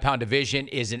 155-pound division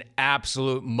is an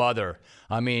absolute mother.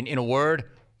 I mean, in a word,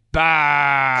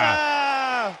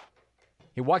 bah!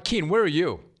 Hey, Joaquin, where are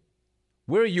you?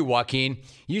 Where are you, Joaquin? It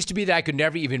used to be that I could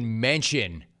never even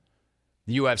mention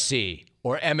the UFC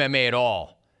or MMA at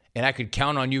all, and I could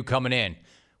count on you coming in.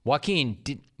 Joaquin,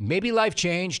 maybe life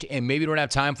changed and maybe you don't have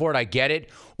time for it. I get it.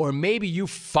 Or maybe you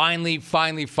finally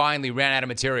ran out of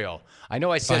material. I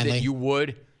know I said that you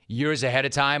would years ahead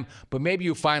of time, but maybe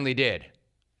you finally did.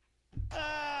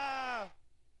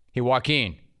 Hey,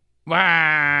 Joaquin. Wild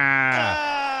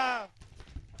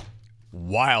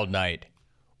night.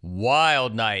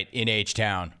 Wild night in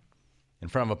H-Town in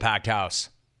front of a packed house.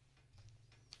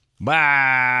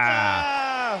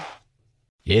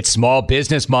 It's Small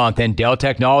Business Month, and Dell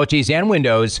Technologies and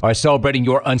Windows are celebrating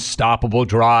your unstoppable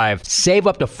drive. Save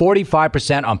up to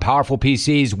 45% on powerful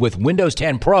PCs with Windows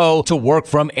 10 Pro to work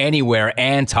from anywhere,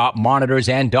 and top monitors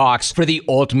and docks for the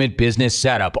ultimate business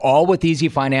setup, all with easy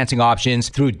financing options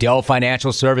through Dell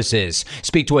Financial Services.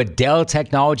 Speak to a Dell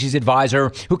Technologies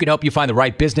advisor who can help you find the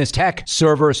right business tech,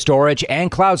 server, storage, and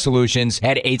cloud solutions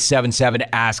at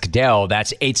 877-ASK-DELL.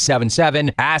 That's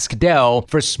 877-ASK-DELL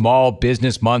for Small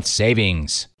Business Month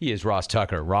savings. He is Ross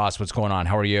Tucker. Ross, what's going on?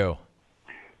 How are you?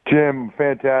 Jim,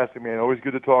 fantastic, man. Always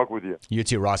good to talk with you. You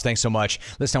too, Ross. Thanks so much.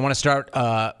 Listen, I want to start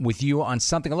with you on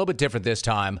something a little bit different this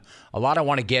time. A lot I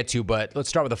want to get to, but let's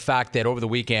start with the fact that over the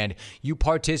weekend, you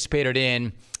participated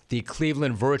in the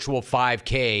Cleveland Virtual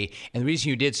 5K, and the reason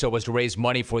you did so was to raise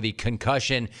money for the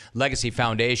Concussion Legacy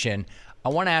Foundation. I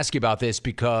want to ask you about this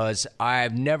because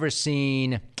you've never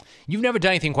done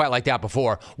anything quite like that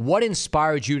before. What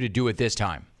inspired you to do it this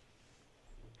time?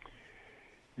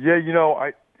 Yeah,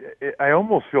 I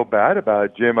almost feel bad about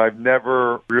it, Jim. I've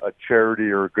never a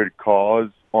charity or a good cause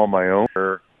on my own,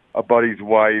 or a buddy's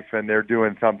wife, and they're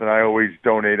doing something. I always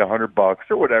donate $100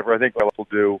 or whatever. I think I will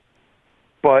do.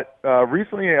 But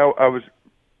recently, I was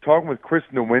talking with Chris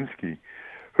Nowinski,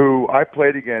 who I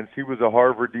played against. He was a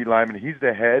Harvard D lineman. He's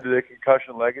the head of the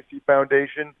Concussion Legacy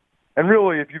Foundation. And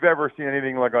really, if you've ever seen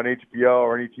anything like on HBO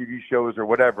or any TV shows or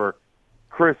whatever,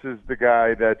 Chris is the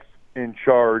guy that's in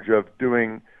charge of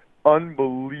doing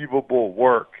unbelievable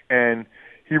work. And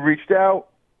he reached out.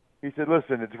 He said,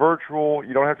 listen, it's virtual.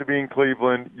 You don't have to be in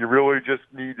Cleveland. You really just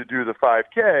need to do the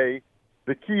 5K.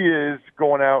 The key is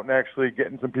going out and actually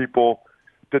getting some people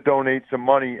to donate some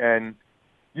money. And,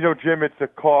 you know, Jim, it's a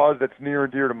cause that's near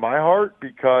and dear to my heart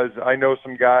because I know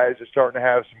some guys are starting to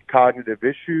have some cognitive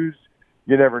issues.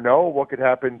 You never know what could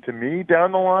happen to me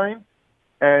down the line.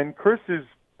 And Chris is,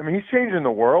 I mean, he's changing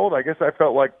the world. I guess I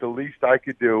felt like the least I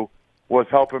could do was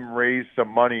help him raise some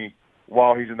money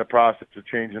while he's in the process of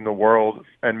changing the world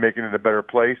and making it a better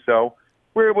place. So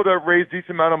we're able to raise a decent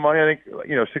amount of money. I think,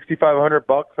 you know,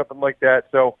 $6,500, something like that.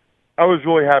 So I was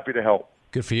really happy to help.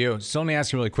 Good for you. So let me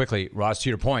ask you really quickly, Ross, to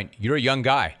your point, you're a young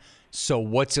guy. So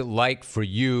what's it like for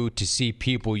you to see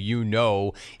people you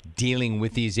know dealing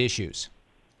with these issues?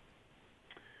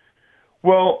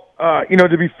 Well, you know,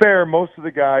 to be fair, most of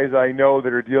the guys I know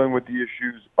that are dealing with the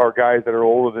issues are guys that are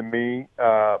older than me.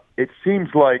 It seems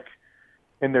like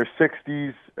in their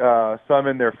 60s, some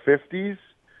in their 50s.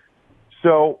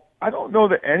 So I don't know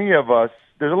that any of us,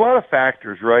 there's a lot of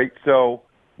factors, right? So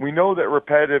we know that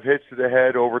repetitive hits to the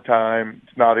head over time,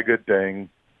 it's not a good thing.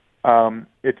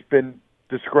 It's been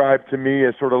described to me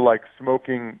as sort of like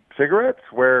smoking cigarettes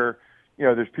where, you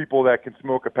know, there's people that can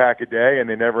smoke a pack a day and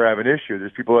they never have an issue.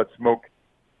 There's people that smoke,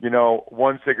 you know,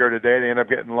 one cigarette a day, they end up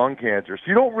getting lung cancer. So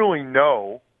you don't really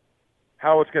know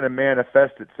how it's going to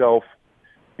manifest itself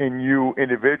in you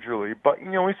individually. But,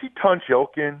 you know, we see Tunch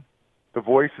Ilkin, the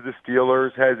voice of the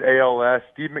Steelers, has ALS.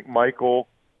 Steve McMichael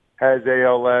has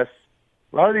ALS.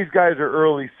 A lot of these guys are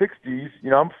early 60s. You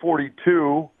know, I'm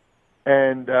 42,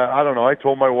 and I don't know. I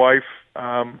told my wife,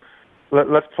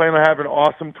 let's plan on having an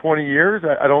awesome 20 years.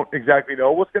 I don't exactly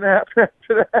know what's going to happen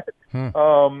after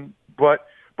that.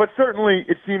 But certainly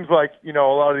it seems like, you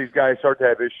know, a lot of these guys start to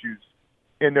have issues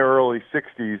in their early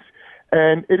 60s.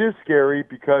 And it is scary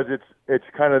because it's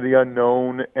kind of the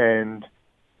unknown. And,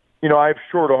 you know, I have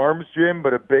short arms, Jim,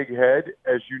 but a big head,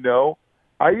 as you know.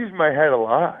 I use my head a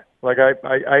lot. Like,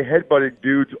 I headbutted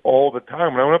dudes all the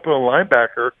time. When I went up to a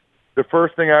linebacker, the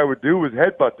first thing I would do was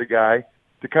headbutt the guy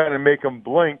to kind of make him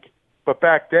blink. But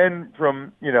back then,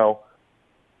 from, you know,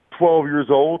 12 years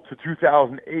old to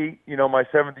 2008, you know, my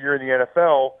 7th year in the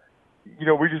NFL, you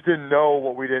know, we just didn't know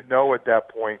what we didn't know at that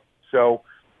point. So,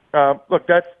 look,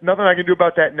 that's nothing I can do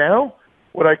about that now.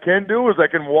 What I can do is I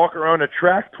can walk around a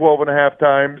track 12 and a half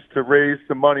times to raise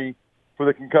some money for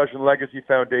the Concussion Legacy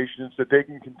Foundation so they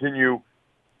can continue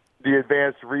the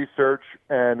advanced research.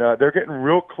 And they're getting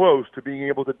real close to being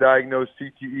able to diagnose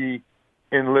CTE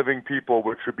in living people,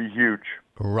 which would be huge.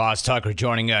 Ross Tucker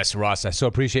joining us. Ross, I so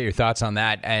appreciate your thoughts on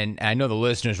that. And I know the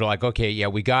listeners were like, okay, yeah,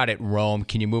 we got it, Rome.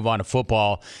 Can you move on to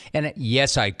football? And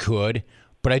yes, I could.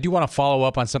 But I do want to follow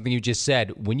up on something you just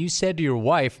said. When you said to your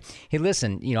wife, hey,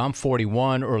 listen, you know, I'm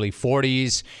 41, early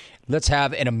 40s. Let's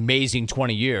have an amazing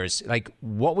 20 years. Like,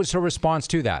 what was her response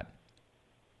to that?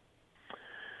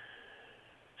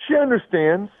 She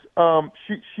understands.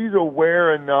 She's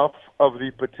aware enough of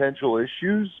the potential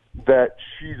issues that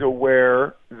she's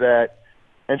aware that,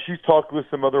 and she's talked with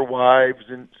some other wives,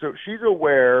 and so she's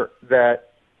aware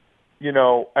that, you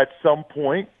know, at some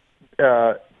point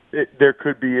there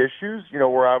could be issues. You know,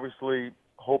 we're obviously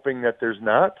hoping that there's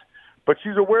not, but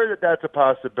she's aware that that's a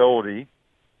possibility,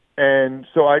 and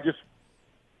so I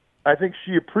think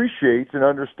she appreciates and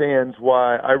understands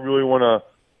why I really want to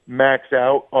max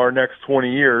out our next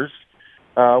 20 years.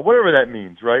 Whatever that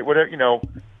means, right? Whatever, you know,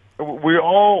 we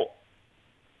all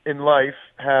in life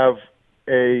have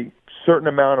a certain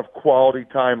amount of quality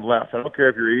time left. I don't care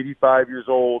if you're 85 years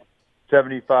old,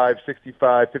 75,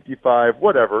 65, 55,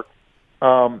 whatever.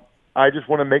 I just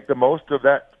want to make the most of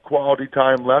that quality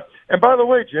time left. And by the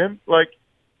way, Jim, like,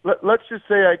 let's just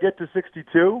say I get to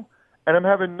 62 and I'm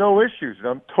having no issues and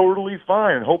I'm totally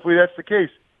fine. And hopefully that's the case.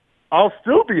 I'll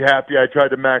still be happy I tried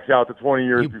to max out the 20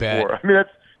 years before. Bet. I mean,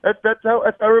 that's how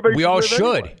everybody. We all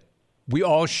should. Anyway. We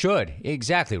all should.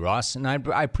 Exactly, Ross. And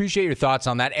I appreciate your thoughts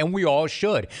on that. And we all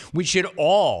should. We should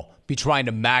all be trying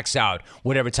to max out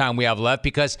whatever time we have left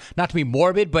because, not to be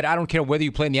morbid, but I don't care whether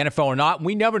you play in the NFL or not.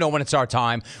 We never know when it's our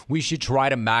time. We should try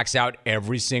to max out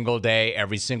every single day,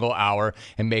 every single hour,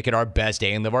 and make it our best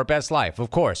day and live our best life,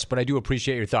 of course. But I do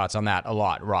appreciate your thoughts on that a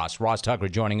lot, Ross. Ross Tucker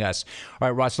joining us. All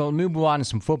right, Ross, so let me move on to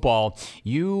some football.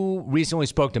 You recently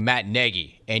spoke to Matt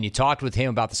Nagy, and you talked with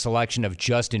him about the selection of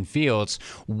Justin Fields.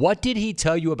 What did he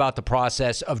tell you about the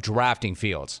process of drafting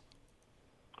Fields?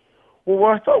 Well,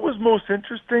 what I thought was most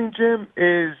interesting, Jim,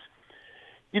 is,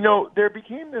 you know, there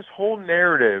became this whole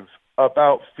narrative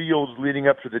about Fields leading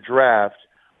up to the draft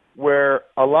where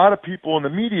a lot of people in the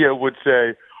media would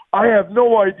say, I have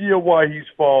no idea why he's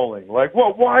falling. Like,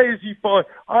 what? Why is he falling?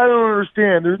 I don't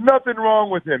understand. There's nothing wrong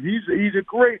with him. He's a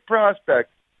great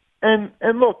prospect. And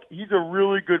look, he's a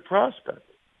really good prospect.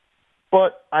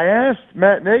 But I asked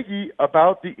Matt Nagy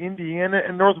about the Indiana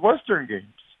and Northwestern games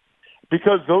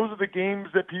because those are the games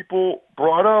that people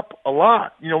brought up a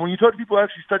lot. You know, when you talk to people who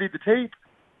actually studied the tape,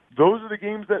 those are the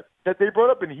games that they brought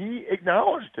up, and he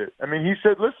acknowledged it. I mean, he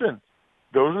said, listen,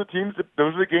 those are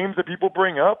the games that people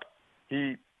bring up.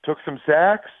 He took some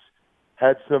sacks,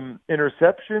 had some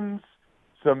interceptions,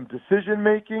 some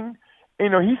decision-making. You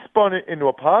know, he spun it into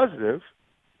a positive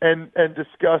and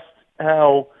discussed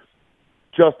how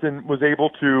Justin was able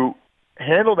to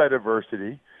handle that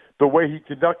adversity, the way he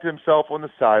conducted himself on the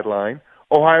sideline.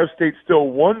 Ohio State still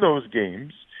won those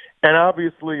games, and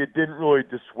obviously it didn't really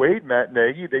dissuade Matt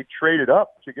Nagy. They traded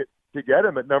up to get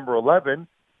him at number 11.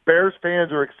 Bears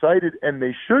fans are excited, and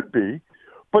they should be.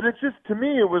 But it's just, to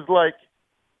me, it was like,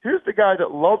 here's the guy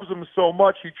that loves him so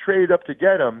much, he traded up to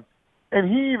get him, and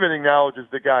he even acknowledges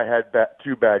the guy had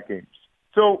 2 bad games.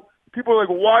 So people are like,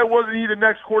 why wasn't he the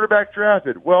next quarterback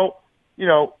drafted? Well, you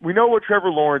know, we know what Trevor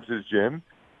Lawrence is, Jim.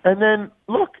 And then,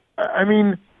 look, I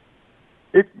mean,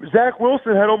 Zach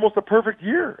Wilson had almost a perfect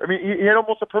year. I mean, he had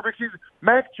almost a perfect season.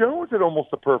 Mac Jones had almost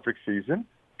a perfect season.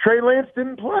 Trey Lance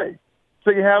didn't play.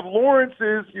 So you have Lawrence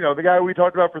is, you know, the guy we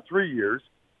talked about for 3 years.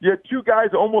 You had 2 guys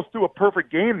that almost threw a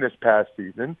perfect game this past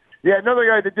season. You had another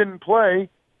guy that didn't play.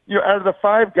 You know, out of the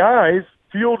 5 guys,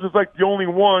 Fields is like the only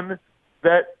one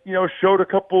that, you know, showed a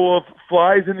couple of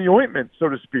flies in the ointment, so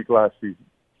to speak, last season.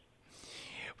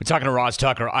 We're talking to Ross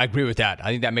Tucker. I agree with that. I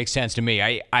think that makes sense to me.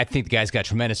 I think the guy's got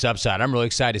tremendous upside. I'm really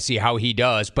excited to see how he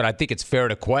does, but I think it's fair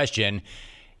to question,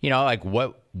 you know, like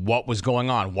what was going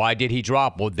on? Why did he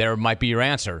drop? Well, there might be your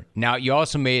answer. Now, you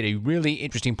also made a really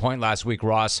interesting point last week,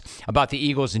 Ross, about the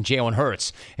Eagles and Jalen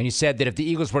Hurts. And you said that if the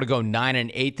Eagles were to go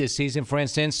 9-8 this season, for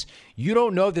instance, you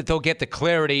don't know that they'll get the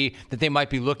clarity that they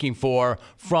might be looking for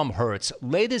from Hurts.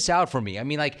 Lay this out for me. I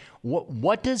mean, like,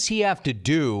 what does he have to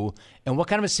do, and what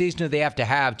kind of a season do they have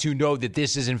to know that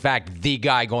this is, in fact, the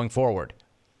guy going forward?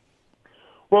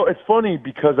 Well, it's funny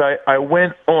because I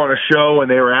went on a show and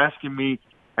they were asking me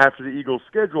after the Eagles'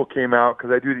 schedule came out, because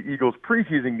I do the Eagles'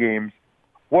 preseason games,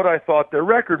 what I thought their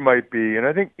record might be. And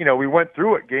I think, you know, we went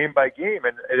through it game by game,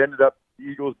 and it ended up the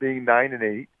Eagles being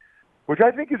 9-8, which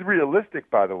I think is realistic,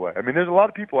 by the way. I mean, there's a lot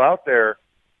of people out there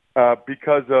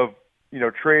because of, you know,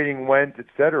 trading Wentz, et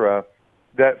cetera,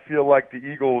 that feel like the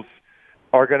Eagles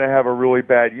are going to have a really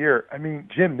bad year. I mean,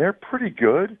 Jim, they're pretty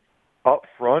good up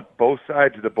front, both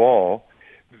sides of the ball.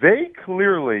 They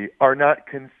clearly are not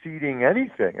conceding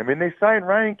anything. I mean, they signed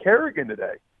Ryan Kerrigan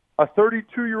today, a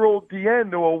 32-year-old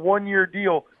DN to a 1-year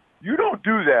deal. You don't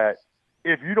do that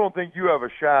if you don't think you have a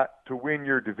shot to win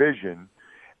your division.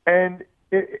 And,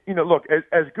 you know, look,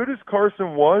 as good as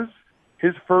Carson was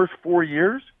his first 4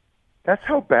 years, that's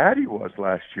how bad he was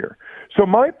last year. So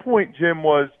my point, Jim,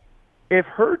 was if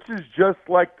Hurts is just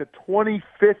like the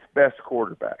 25th best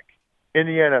quarterback in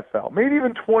the NFL, maybe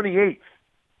even 28th,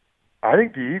 I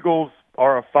think the Eagles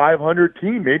are a 500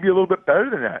 team, maybe a little bit better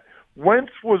than that.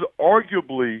 Wentz was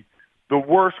arguably the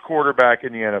worst quarterback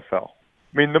in the NFL.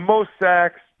 I mean, the most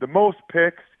sacks, the most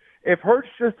picks. If Hurts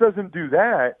just doesn't do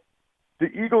that, the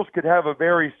Eagles could have a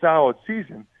very solid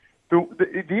season.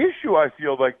 The issue I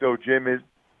feel like, though, Jim, is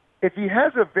if he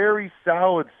has a very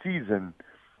solid season,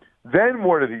 then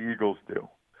what do the Eagles do?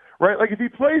 Right? Like if he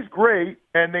plays great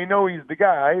and they know he's the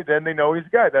guy, then they know he's the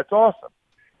guy. That's awesome.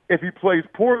 If he plays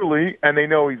poorly and they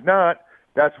know he's not,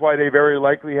 that's why they very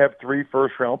likely have 3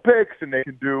 first-round picks, and they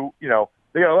can do, you know,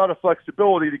 they got a lot of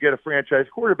flexibility to get a franchise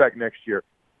quarterback next year.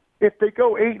 If they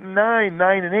go 8-9,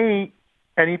 9-8,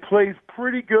 and he plays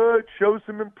pretty good, shows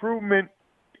some improvement,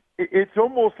 it's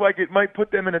almost like it might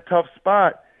put them in a tough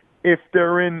spot if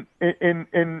they're in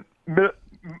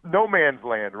no man's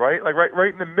land, right? Like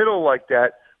right in the middle like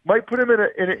that, might put him in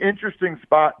an interesting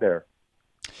spot there.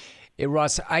 Hey,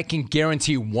 Russ, I can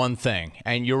guarantee one thing,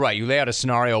 and you're right. You lay out a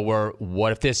scenario where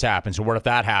what if this happens or what if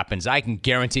that happens? I can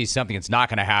guarantee something that's not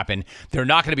going to happen. They're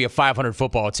not going to be a 500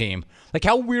 football team. Like,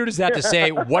 how weird is that to say,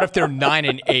 what if they're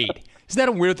 9-8? Isn't that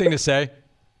a weird thing to say?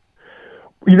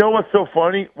 You know what's so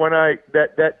funny? When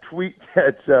that tweet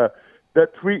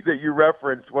that you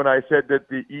referenced when I said that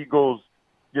the Eagles,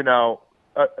 you know,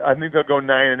 I think they'll go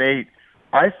 9-8.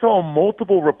 I saw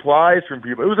multiple replies from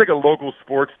people. It was like a local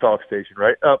sports talk station,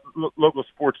 right? Local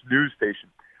sports news station.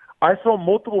 I saw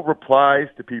multiple replies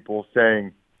to people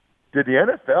saying, did the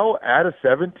NFL add a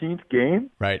 17th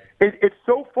game? Right. It's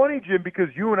so funny, Jim, because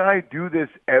you and I do this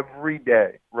every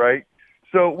day, right?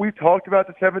 So we've talked about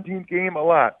the 17th game a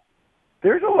lot.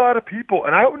 There's a lot of people,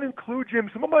 and I would include, Jim,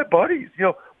 some of my buddies. You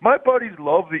know, my buddies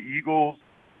love the Eagles.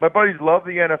 My buddies love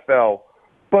the NFL.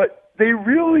 But they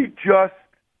really just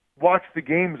watch the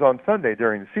games on Sunday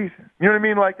during the season. You know what I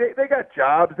mean? Like, they got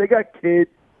jobs, they got kids.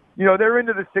 You know, they're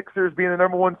into the Sixers being the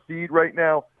number 1 seed right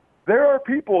now. There are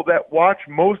people that watch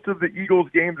most of the Eagles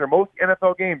games or most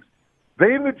NFL games.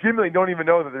 They legitimately don't even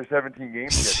know that there's 17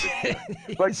 games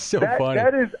yet. Like, so that, funny.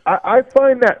 that is, I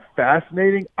find that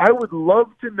fascinating. I would love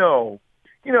to know,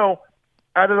 you know,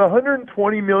 out of the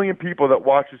 120 million people that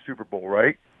watch the Super Bowl,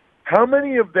 right, how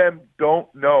many of them don't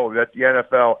know that the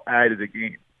NFL added a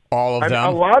game? All of them.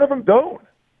 A lot of them don't.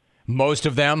 Most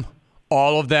of them.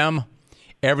 All of them.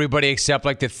 Everybody except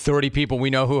like the 30 people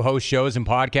we know who host shows and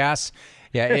podcasts.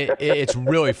 Yeah, it's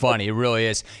really funny. It really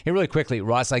is. Hey, really quickly,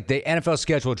 Ross, like the NFL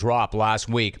schedule dropped last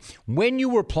week. When you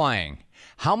were playing,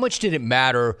 how much did it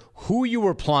matter who you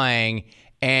were playing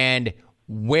and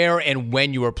where and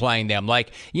when you were playing them?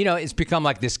 Like, you know, it's become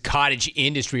like this cottage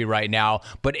industry right now.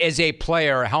 But as a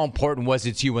player, how important was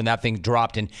it to you when that thing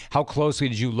dropped, and how closely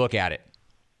did you look at it?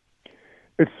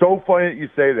 It's so funny that you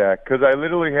say that, because I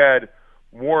literally had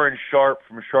Warren Sharp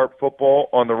from Sharp Football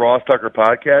on the Ross Tucker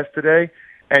podcast today.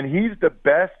 And he's the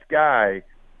best guy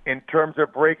in terms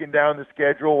of breaking down the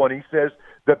schedule when he says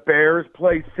the Bears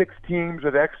play 6 teams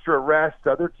with extra rest,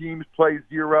 other teams play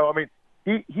 0. I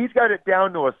mean, he's got it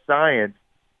down to a science.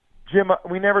 Jim,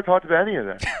 we never talked about any of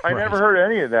that. I never heard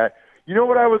any of that. You know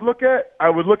what I would look at? I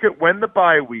would look at when the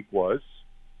bye week was,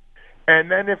 and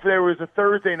then if there was a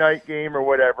Thursday night game or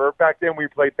whatever, back then we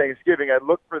played Thanksgiving, I'd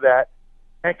look for that.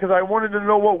 And because I wanted to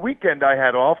know what weekend I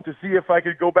had off to see if I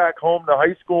could go back home to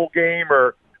high school game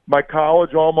or my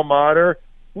college alma mater.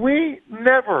 We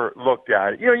never looked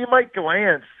at it. You know, you might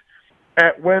glance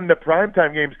at when the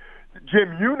primetime games.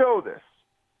 Jim, you know this,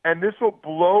 and this will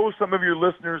blow some of your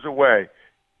listeners away.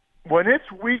 When it's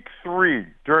week 3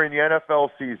 during the NFL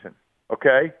season,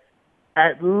 okay,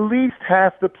 at least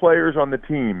half the players on the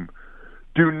team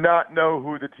do not know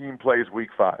who the team plays week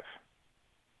 5.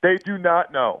 They do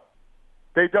not know.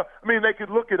 They don't. I mean, they could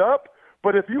look it up,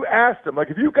 but if you ask them, like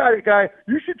if you got a guy,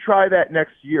 you should try that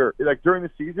next year, like during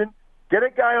the season. Get a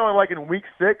guy on like in week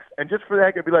 6, and just for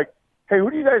that, could be like, "Hey,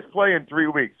 who do you guys play in 3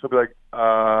 weeks?" He'll be like,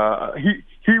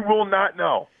 he will not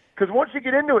know, because once you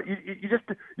get into it,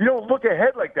 you don't look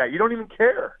ahead like that. You don't even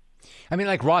care. I mean,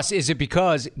 like, Ross, is it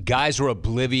because guys are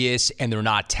oblivious and they're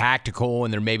not tactical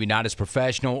and they're maybe not as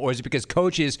professional? Or is it because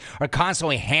coaches are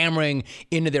constantly hammering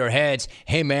into their heads,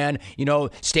 hey, man, you know,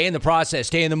 stay in the process,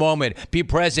 stay in the moment, be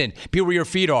present, be where your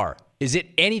feet are? Is it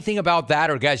anything about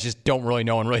that, or guys just don't really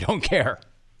know and really don't care?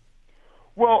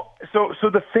 Well, so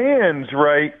the fans,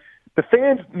 right, the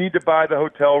fans need to buy the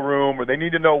hotel room, or they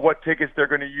need to know what tickets they're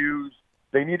going to use.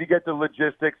 They need to get the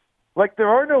logistics. Like, there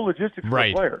are no logistics for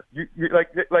a player. You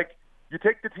you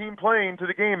take the team plane to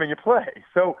the game and you play.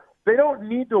 So they don't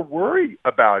need to worry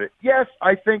about it. Yes,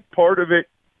 I think part of it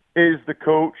is the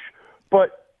coach,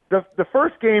 but the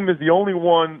first game is the only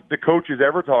one the coaches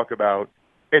ever talk about.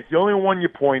 It's the only one you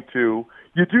point to.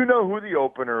 You do know who the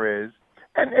opener is.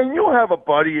 And you'll have a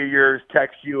buddy of yours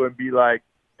text you and be like,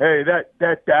 hey,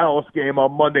 that Dallas game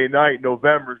on Monday night in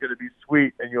November is going to be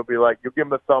sweet. And you'll be like, you'll give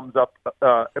him a thumbs up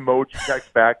emoji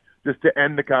text back, just to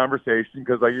end the conversation,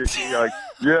 because like you're like,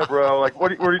 yeah, bro, like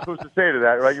what are you supposed to say to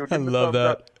that, right? I love that.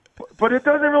 Up. But it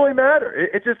doesn't really matter.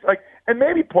 It just like, and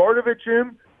maybe part of it,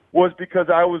 Jim, was because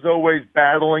I was always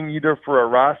battling either for a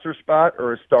roster spot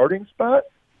or a starting spot.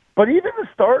 But even the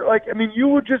start, like, I mean, you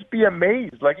would just be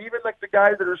amazed. Like, even like the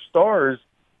guys that are stars,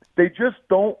 they just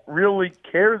don't really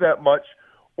care that much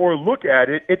or look at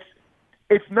it.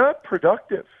 It's not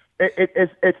productive.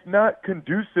 It's not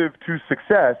conducive to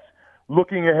success.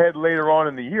 Looking ahead later on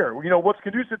in the year, you know, what's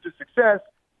conducive to success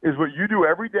is what you do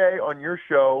every day on your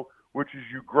show, which is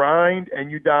you grind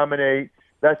and you dominate.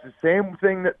 That's the same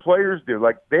thing that players do.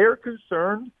 Like, they're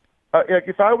concerned. Like,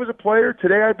 if I was a player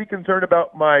today, I'd be concerned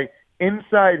about my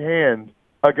inside hand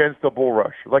against the bull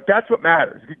rusher. Like, that's what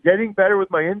matters. Getting better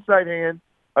with my inside hand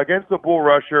against the bull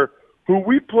rusher, who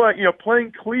we play, you know,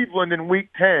 playing Cleveland in week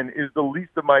 10 is the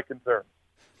least of my concerns.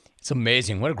 It's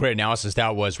amazing. What a great analysis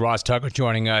that was. Ross Tucker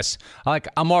joining us.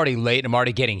 I'm already late. I'm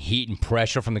already getting heat and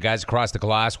pressure from the guys across the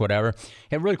glass, whatever.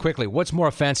 And really quickly, what's more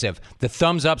offensive? The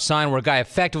thumbs up sign where a guy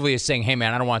effectively is saying, hey,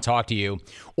 man, I don't want to talk to you,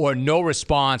 or no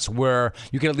response where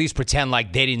you can at least pretend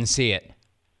like they didn't see it?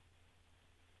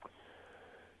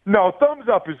 No, thumbs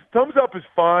up is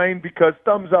fine, because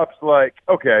thumbs up's like,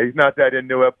 okay, he's not that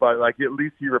into it, but like at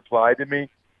least he replied to me.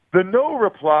 The no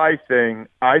reply thing,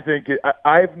 I think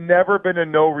I've never been a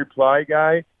no reply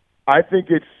guy. I think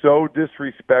it's so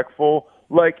disrespectful.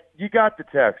 Like, you got the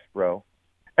text, bro.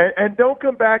 And don't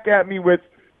come back at me with,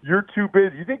 you're too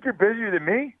busy. You think you're busier than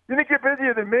me? You think you're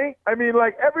busier than me? I mean,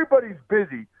 like, everybody's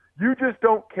busy. You just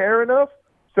don't care enough.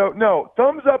 So, no,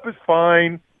 thumbs up is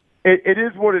fine. it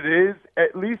is what it is.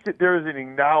 At least there's an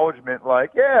acknowledgement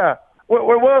like, yeah, what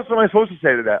else am I supposed to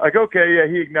say to that? Like, okay, yeah,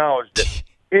 he acknowledged it.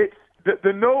 It's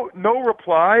the no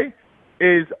reply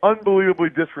is unbelievably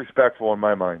disrespectful in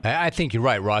my mind. I think you're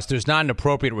right, Ross. There's not an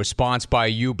appropriate response by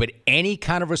you, but any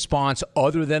kind of response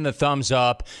other than the thumbs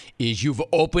up is you've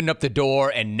opened up the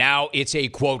door and now it's a,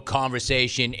 quote,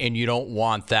 conversation, and you don't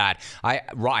want that.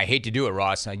 I hate to do it,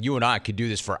 Ross. You and I could do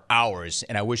this for hours,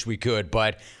 and I wish we could,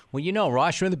 but, well, you know,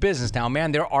 Ross, you're in the business now,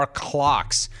 man. There are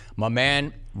clocks. My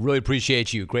man, really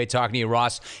appreciate you. Great talking to you,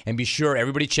 Ross. And be sure,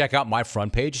 everybody, check out my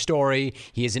front page story.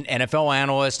 He is an NFL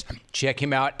analyst. Check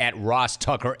him out at Ross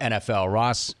Tucker NFL.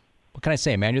 Ross, what can I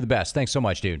say, man? You're the best. Thanks so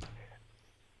much, dude.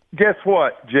 Guess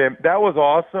what, Jim? That was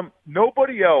awesome.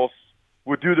 Nobody else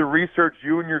would do the research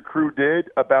you and your crew did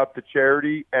about the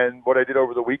charity and what I did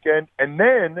over the weekend, and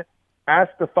then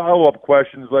ask the follow-up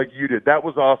questions like you did. That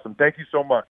was awesome. Thank you so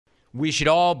much. We should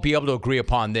all be able to agree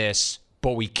upon this,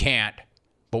 but we can't.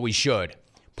 But we should.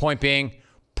 Point being,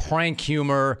 prank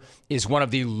humor is one of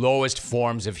the lowest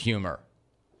forms of humor.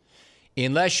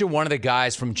 Unless you're one of the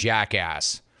guys from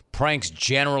Jackass, pranks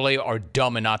generally are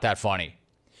dumb and not that funny.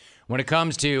 When it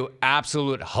comes to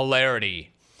absolute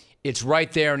hilarity, it's right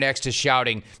there next to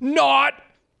shouting, "Not!"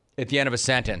 at the end of a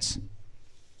sentence.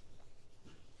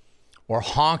 Or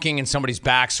honking in somebody's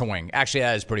backswing. Actually,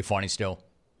 that is pretty funny still.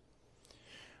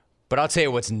 But I'll tell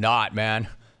you what's not, man.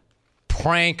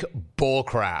 Prank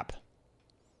bullcrap.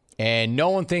 And no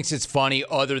one thinks it's funny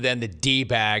other than the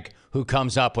D-bag who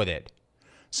comes up with it.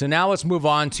 So now let's move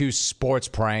on to sports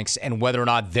pranks and whether or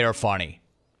not they're funny.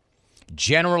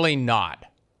 Generally not.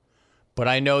 But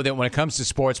I know that when it comes to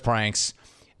sports pranks,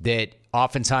 that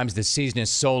oftentimes the season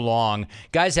is so long,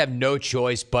 guys have no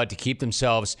choice but to keep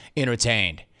themselves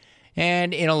entertained.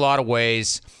 And in a lot of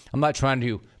ways, I'm not trying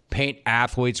to paint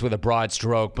athletes with a broad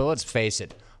stroke, but let's face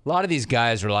it, a lot of these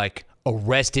guys are like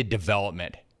Arrested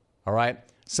Development, all right?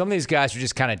 Some of these guys are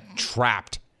just kind of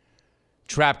trapped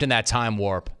in that time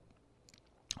warp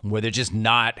where they just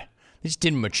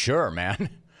didn't mature, man.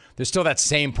 They're still that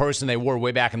same person they were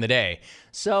way back in the day.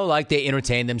 So, like, they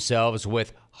entertain themselves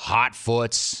with hot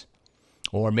foots,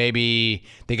 or maybe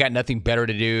they got nothing better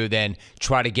to do than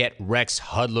try to get Rex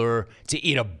Hudler to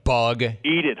eat a bug.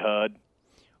 Eat it, Hud.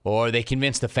 Or they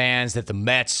convince the fans that the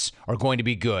Mets are going to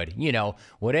be good. You know,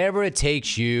 whatever it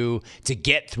takes you to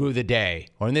get through the day,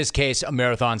 or in this case, a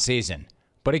marathon season.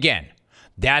 But again,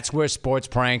 that's where sports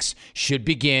pranks should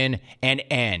begin and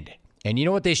end. And you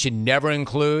know what they should never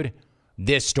include?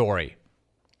 This story.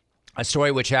 A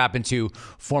story which happened to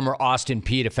former Austin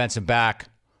Peay defensive back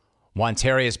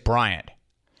Wontarius Bryant.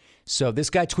 So this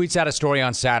guy tweets out a story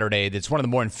on Saturday that's one of the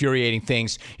more infuriating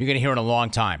things you're going to hear in a long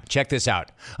time. Check this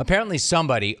out. Apparently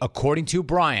somebody, according to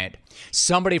Bryant,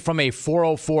 somebody from a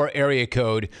 404 area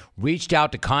code reached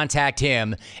out to contact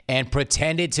him and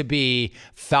pretended to be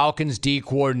Falcons D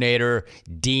coordinator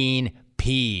Dean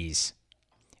Pease.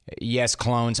 Yes,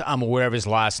 clones, I'm aware of his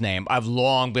last name. I've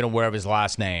long been aware of his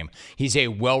last name. He's a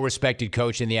well-respected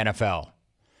coach in the NFL.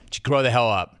 Just grow the hell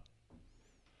up.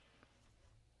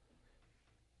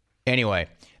 Anyway,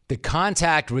 the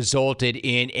contact resulted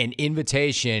in an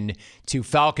invitation to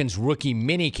Falcons rookie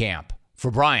minicamp for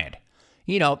Bryant.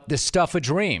 You know, the stuff of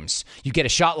dreams. You get a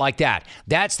shot like that.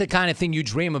 That's the kind of thing you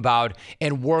dream about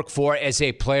and work for as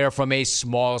a player from a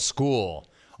small school.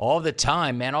 All the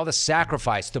time, man, all the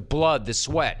sacrifice, the blood, the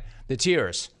sweat, the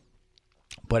tears.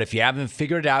 But if you haven't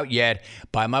figured it out yet,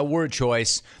 by my word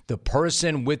choice, the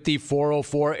person with the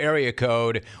 404 area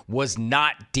code was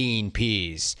not Dean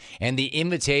Pease. And the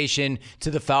invitation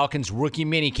to the Falcons rookie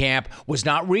minicamp was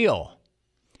not real.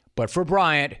 But for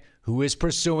Bryant, who is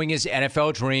pursuing his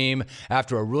NFL dream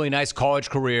after a really nice college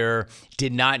career,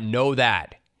 did not know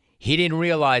that. He didn't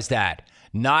realize that.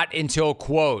 Not until,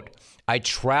 quote, I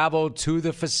traveled to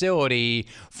the facility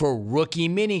for rookie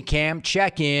minicamp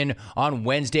check-in on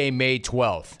Wednesday, May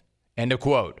 12th. End of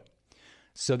quote.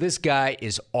 So this guy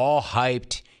is all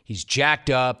hyped. He's jacked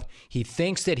up. He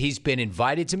thinks that he's been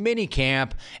invited to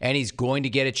minicamp and he's going to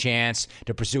get a chance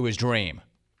to pursue his dream,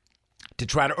 to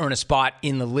try to earn a spot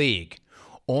in the league,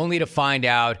 only to find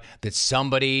out that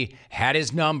somebody had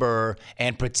his number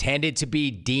and pretended to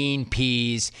be Dean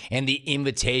Pease and the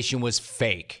invitation was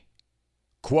fake.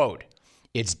 Quote,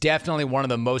 it's definitely one of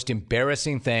the most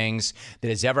embarrassing things that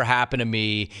has ever happened to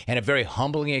me and a very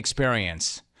humbling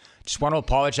experience. Just want to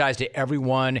apologize to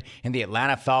everyone in the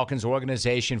Atlanta Falcons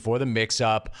organization for the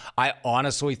mix-up. I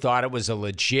honestly thought it was a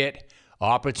legit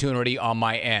opportunity on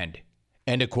my end.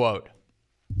 End of quote.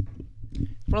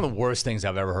 One of the worst things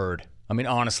I've ever heard. I mean,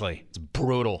 honestly, it's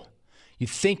brutal. You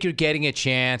think you're getting a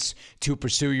chance to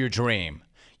pursue your dream.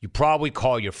 You probably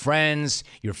call your friends,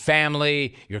 your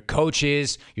family, your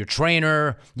coaches, your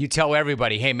trainer. You tell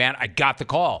everybody, hey, man, I got the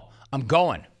call. I'm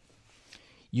going.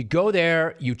 You go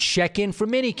there, you check in for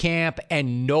minicamp,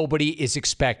 and nobody is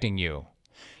expecting you.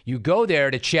 You go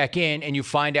there to check in, and you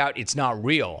find out it's not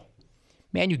real.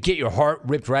 Man, you get your heart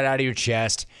ripped right out of your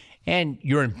chest, and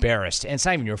you're embarrassed, and it's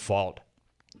not even your fault.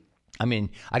 I mean,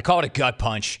 I'd call it a gut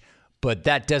punch, but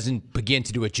that doesn't begin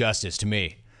to do it justice to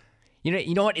me.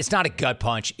 You know what? It's not a gut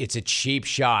punch. It's a cheap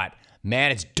shot.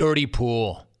 Man, it's dirty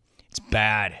pool. It's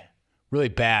bad. Really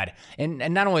bad. And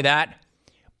not only that,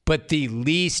 but the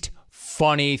least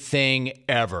funny thing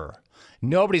ever.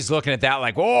 Nobody's looking at that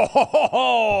like, oh, ho, ho,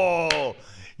 ho.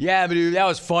 Yeah, dude, that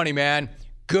was funny, man.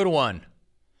 Good one.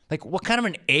 Like, what kind of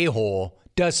an a-hole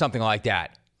does something like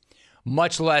that?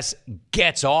 Much less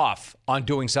gets off on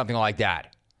doing something like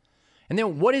that. And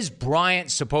then what is Bryant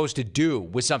supposed to do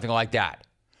with something like that?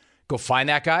 Go find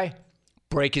that guy?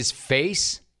 Break his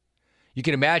face? You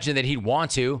can imagine that he'd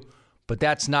want to, but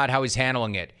that's not how he's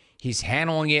handling it. He's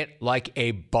handling it like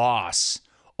a boss,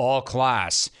 all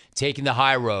class, taking the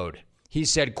high road. He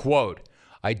said, quote,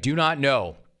 I do not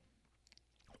know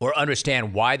or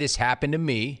understand why this happened to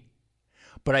me,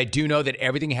 but I do know that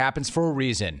everything happens for a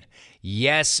reason.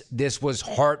 Yes, this was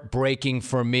heartbreaking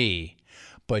for me,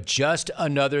 but just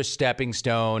another stepping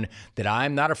stone that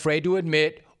I'm not afraid to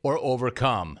admit or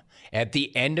overcome. At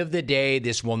the end of the day,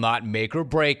 this will not make or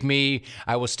break me.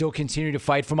 I will still continue to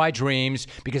fight for my dreams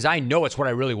because I know it's what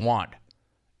I really want.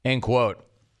 End quote.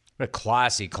 What a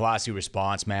classy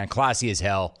response, man. Classy as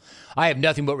hell. I have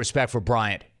nothing but respect for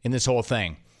Bryant in this whole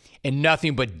thing, and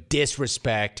nothing but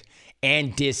disrespect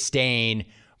and disdain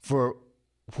for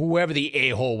whoever the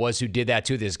a-hole was who did that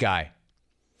to this guy.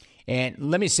 And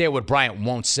let me say what Bryant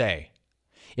won't say.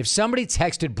 If somebody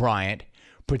texted Bryant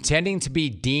pretending to be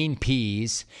Dean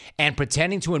Pease and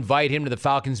pretending to invite him to the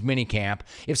Falcons minicamp,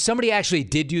 if somebody actually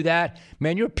did do that,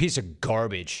 man, you're a piece of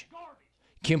garbage.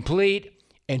 Complete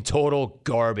and total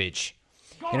garbage.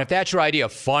 And if that's your idea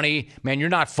of funny, man, you're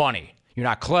not funny. You're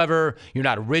not clever. You're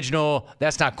not original.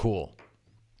 That's not cool.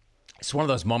 It's one of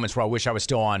those moments where I wish I was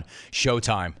still on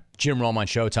Showtime, Jim Rome on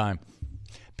Showtime.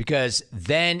 Because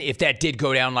then if that did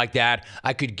go down like that,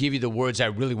 I could give you the words I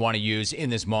really want to use in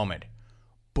this moment.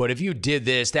 But if you did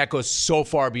this, that goes so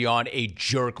far beyond a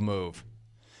jerk move.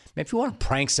 Man, if you want to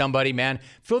prank somebody, man,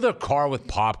 fill their car with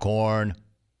popcorn,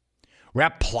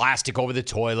 wrap plastic over the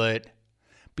toilet.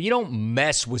 But you don't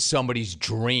mess with somebody's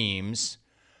dreams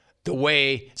the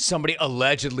way somebody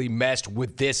allegedly messed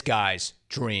with this guy's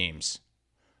dreams.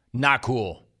 Not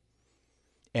cool.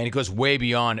 And it goes way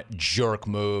beyond jerk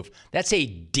move. That's a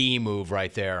D move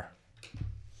right there.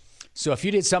 So if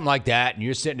you did something like that and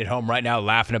you're sitting at home right now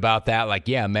laughing about that, like,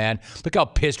 yeah, man, look how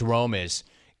pissed Rome is.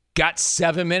 Got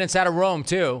 7 minutes out of Rome,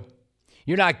 too.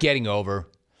 You're not getting over.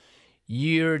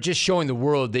 You're just showing the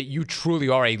world that you truly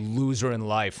are a loser in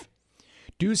life.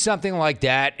 Do something like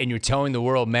that and you're telling the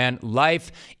world, man,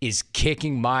 life is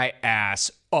kicking my ass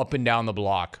up and down the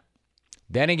block.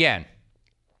 Then again,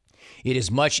 it is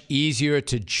much easier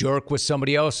to jerk with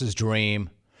somebody else's dream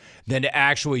than to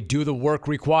actually do the work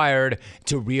required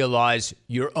to realize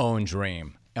your own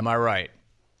dream. Am I right?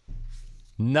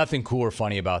 Nothing cool or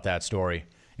funny about that story.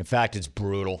 In fact, it's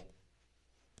brutal.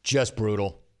 Just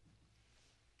brutal.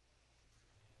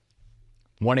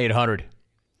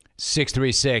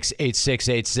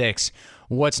 1-800-636-8686.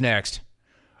 What's next?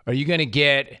 Are you going to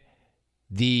get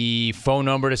the phone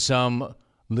number to some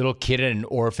little kid in an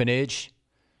orphanage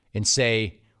and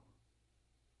say,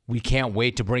 we can't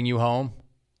wait to bring you home?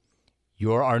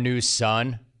 You're our new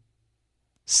son.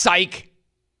 Psych.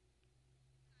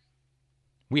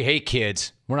 We hate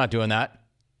kids. We're not doing that.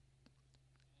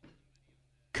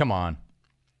 Come on.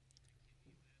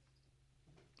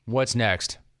 What's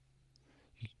next?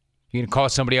 You going to call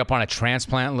somebody up on a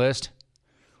transplant list?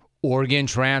 Organ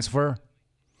transfer?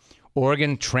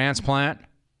 Organ transplant?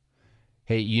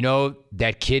 Hey, you know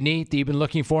that kidney that you've been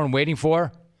looking for and waiting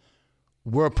for?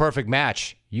 We're a perfect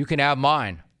match. You can have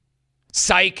mine.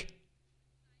 Psych.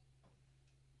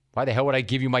 Why the hell would I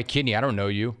give you my kidney? I don't know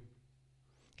you.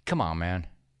 Come on, man.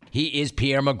 He is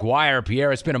Pierre McGuire.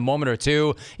 Pierre, it's been a moment or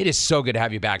two. It is so good to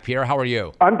have you back. Pierre, how are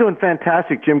you? I'm doing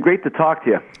fantastic, Jim. Great to talk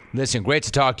to you. Listen, great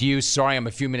to talk to you. Sorry I'm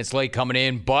a few minutes late coming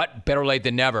in, but better late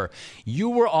than never. You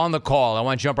were on the call. I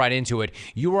want to jump right into it.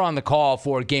 You were on the call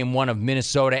for Game 1 of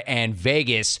Minnesota and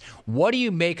Vegas. What do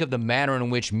you make of the manner in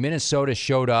which Minnesota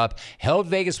showed up, held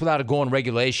Vegas without a goal in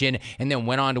regulation, and then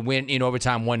went on to win in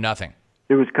overtime 1-0?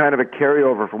 It was kind of a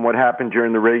carryover from what happened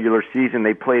during the regular season.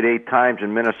 They played 8 times,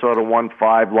 and Minnesota won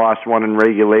 5, lost 1 in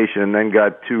regulation, and then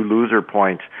got 2 loser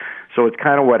points. So it's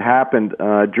kind of what happened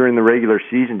during the regular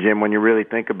season, Jim, when you really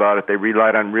think about it. They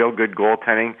relied on real good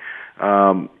goaltending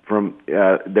from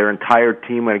their entire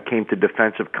team when it came to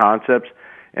defensive concepts.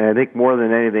 And I think more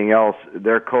than anything else,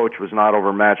 their coach was not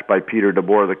overmatched by Peter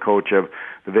DeBoer, the coach of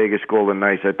the Vegas Golden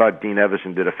Knights. I thought Dean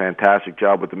Evison did a fantastic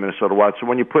job with the Minnesota Wild. So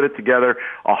when you put it together,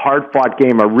 a hard-fought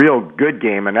game, a real good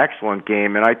game, an excellent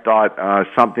game, and I thought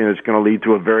something that's going to lead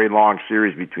to a very long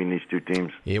series between these two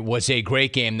teams. It was a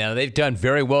great game. Now, they've done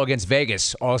very well against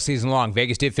Vegas all season long.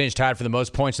 Vegas did finish tied for the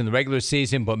most points in the regular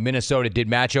season, but Minnesota did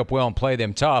match up well and play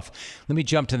them tough. Let me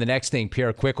jump to the next thing,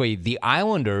 Pierre, quickly. The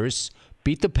Islanders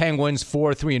beat the Penguins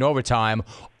 4-3 in overtime.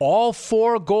 All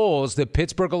 4 goals that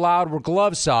Pittsburgh allowed were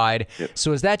glove side. Yep.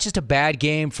 So is that just a bad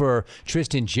game for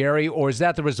Tristan Jarry, or is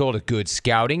that the result of good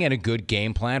scouting and a good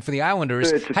game plan for the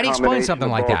Islanders? How do you explain something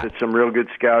like that? It's some real good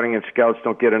scouting, and scouts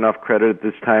don't get enough credit at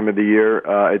this time of the year.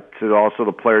 It's also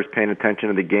the players paying attention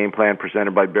to the game plan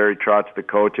presented by Barry Trotz, the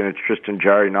coach, and it's Tristan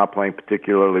Jarry not playing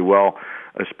particularly well,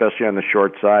 especially on the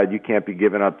short side. You can't be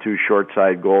giving up 2 short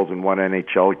side goals in one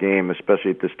NHL game,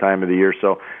 especially at this time of the year.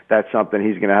 So that's something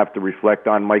he's going to have to reflect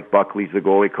on. Mike Buckley's the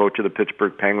goalie coach of the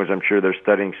Pittsburgh Penguins. I'm sure they're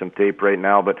studying some tape right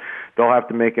now, but they'll have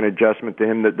to make an adjustment to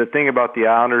him. The thing about the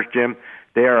Islanders, Jim,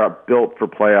 they are built for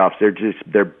playoffs.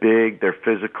 They're big, they're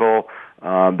physical.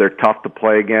 They're tough to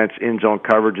play against. In-zone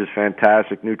coverage is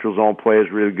fantastic. Neutral zone play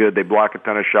is really good. They block a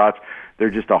ton of shots. They're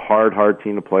just a hard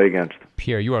team to play against.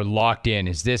 Pierre, you are locked in.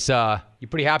 Is this you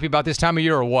pretty happy about this time of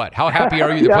year or what? How happy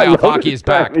are you that playoff hockey is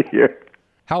back?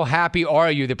 How happy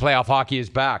are you that playoff hockey is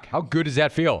back? How good does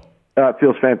that feel? It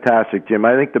feels fantastic, Jim.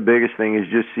 I think the biggest thing is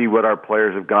just see what our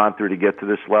players have gone through to get to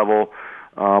this level.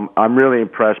 I'm really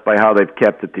impressed by how they've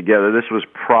kept it together. This was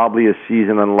probably a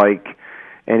season unlike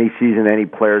any season any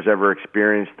player's ever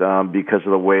experienced because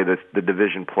of the way that the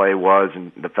division play was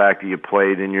and the fact that you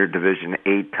played in your division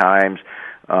 8 times.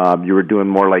 You were doing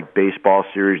more like baseball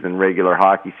series than regular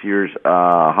hockey series.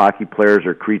 Hockey players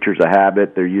are creatures of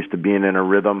habit. They're used to being in a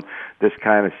rhythm. This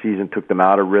kind of season took them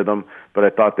out of rhythm, but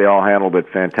I thought they all handled it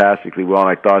fantastically well,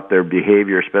 and I thought their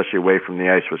behavior, especially away from the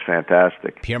ice, was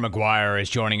fantastic. Pierre McGuire is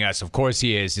joining us. Of course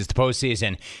he is. It's the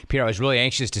postseason. Pierre, I was really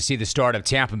anxious to see the start of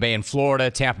Tampa Bay in Florida.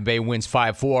 Tampa Bay wins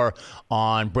 5-4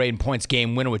 on Braden Point's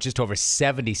game winner with just over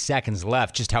 70 seconds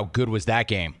left. Just how good was that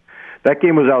game? That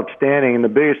game was outstanding, and the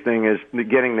biggest thing is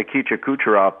getting Nikita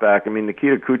Kucherov back. I mean,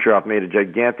 Nikita Kucherov made a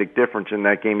gigantic difference in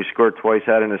that game. He scored twice,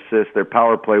 had an assist. Their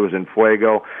power play was in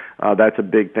fuego. That's a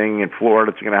big thing. In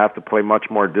Florida, it's going to have to play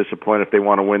much more discipline if they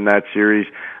want to win that series.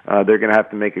 They're going to have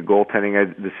to make a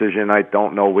goaltending decision. I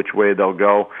don't know which way they'll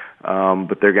go,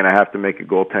 but they're going to have to make a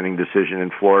goaltending decision in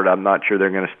Florida. I'm not sure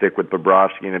they're going to stick with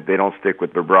Bobrovsky, and if they don't stick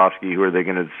with Bobrovsky, who are they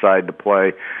going to decide to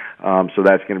play? So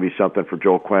that's going to be something for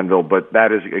Joel Quenneville. But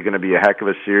that is going to be a heck of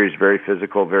a series, very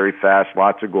physical, very fast,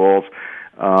 lots of goals.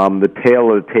 The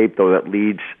tail of the tape, though, that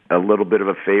leads a little bit of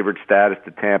a favorite status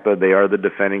to Tampa. They are the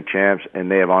defending champs,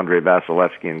 and they have Andrei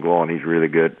Vasilevsky in goal, and he's really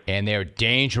good. And they're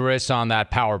dangerous on that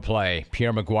power play.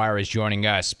 Pierre McGuire is joining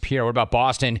us. Pierre, what about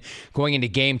Boston going into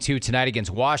Game 2 tonight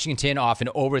against Washington off an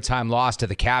overtime loss to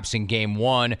the Caps in Game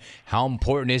 1? How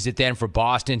important is it then for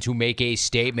Boston to make a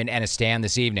statement and a stand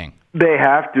this evening? They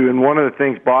have to, and one of the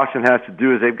things Boston has to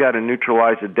do is they've got to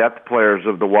neutralize the depth players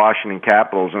of the Washington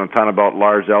Capitals, and I'm talking about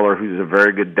Lars Eller, who's a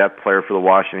very good depth player for the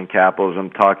Washington Capitals.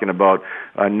 I'm talking about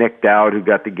Nick Dowd, who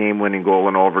got the game-winning goal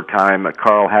in overtime,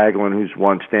 Carl Hagelin, who's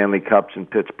won Stanley Cups in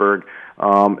Pittsburgh,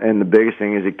 and the biggest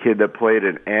thing is a kid that played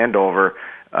at Andover.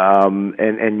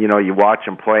 And you know, you watch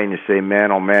him play and you say,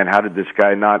 man, oh man, how did this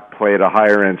guy not play at a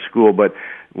higher end school? But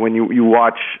when you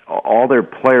watch all their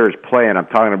players play, and I'm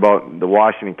talking about the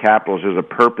Washington Capitals, there's a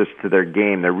purpose to their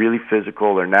game. They're really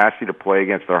physical. They're nasty to play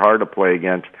against. They're hard to play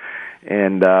against.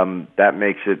 And that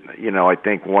makes it, you know, I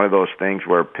think one of those things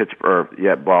where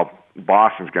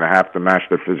Boston's going to have to match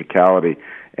their physicality.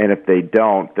 And if they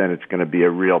don't, then it's going to be a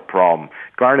real problem.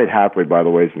 Garnet Hathaway, by the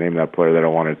way, is the name of that player that I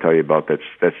wanted to tell you about.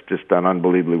 That's just done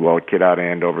unbelievably well. A kid out of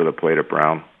Andover that played at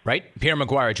Brown. Right. Pierre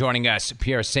McGuire joining us.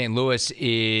 Pierre, St. Louis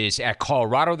is at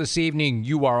Colorado this evening.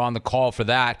 You are on the call for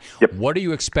that. Yep. What are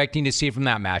you expecting to see from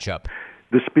that matchup?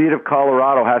 The speed of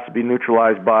Colorado has to be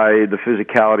neutralized by the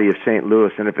physicality of St.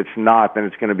 Louis, and if it's not, then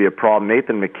it's going to be a problem.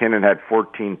 Nathan McKinnon had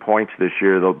 14 points this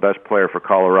year, the best player for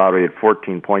Colorado. He had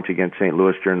 14 points against St.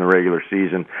 Louis during the regular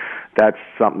season. That's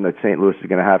something that St. Louis is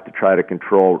going to have to try to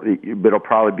control. It'll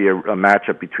probably be a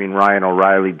matchup between Ryan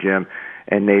O'Reilly, Jim,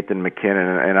 and Nathan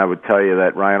McKinnon, and I would tell you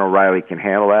that Ryan O'Reilly can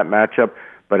handle that matchup,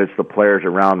 but it's the players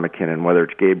around McKinnon, whether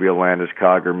it's Gabriel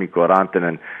Landeskog or Mikko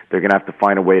Rantanen. They're going to have to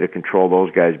find a way to control those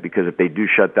guys, because if they do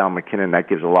shut down McKinnon, that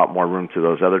gives a lot more room to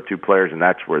those other two players, and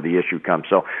that's where the issue comes.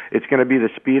 So it's going to be the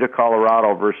speed of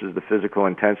Colorado versus the physical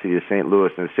intensity of St.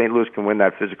 Louis. And if St. Louis can win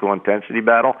that physical intensity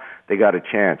battle, they got a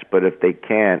chance. But if they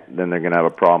can't, then they're going to have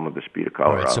a problem with the speed of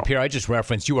Colorado. All right, so Pierre, I just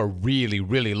referenced you are really,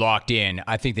 really locked in.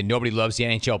 I think that nobody loves the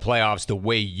NHL playoffs the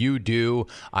way you do.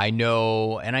 I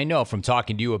know from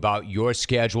talking to you about your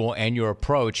schedule and your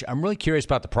approach. I'm really curious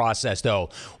about the process, though.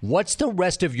 What's the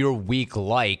rest of your week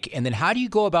like? And then how do you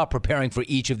go about preparing for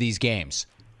each of these games?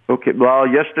 Okay, well,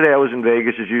 yesterday I was in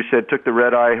Vegas, as you said, took the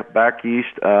red eye back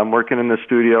east. I'm working in the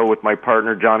studio with my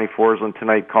partner, Johnny Forsland,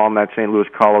 tonight, calling that St.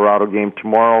 Louis-Colorado game.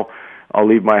 Tomorrow, I'll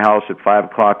leave my house at 5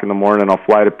 o'clock in the morning. I'll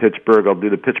fly to Pittsburgh. I'll do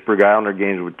the Pittsburgh Islander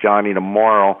games with Johnny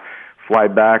tomorrow. Fly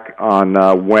back on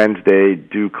Wednesday,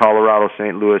 do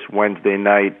Colorado-St. Louis Wednesday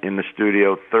night in the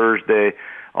studio. Thursday,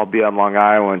 I'll be on Long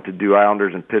Island to do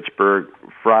Islanders in Pittsburgh.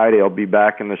 Friday, I'll be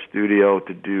back in the studio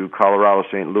to do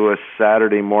Colorado-St. Louis.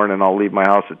 Saturday morning, I'll leave my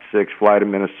house at 6, fly to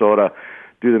Minnesota,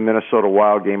 do the Minnesota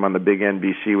Wild game on the big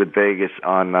NBC with Vegas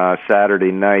on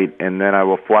Saturday night, and then I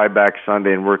will fly back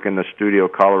Sunday and work in the studio,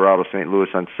 Colorado-St. Louis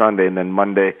on Sunday, and then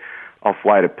Monday, I'll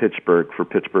fly to Pittsburgh for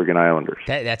Pittsburgh and Islanders.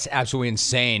 That's absolutely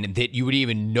insane that you would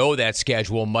even know that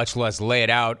schedule, much less lay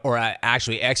it out or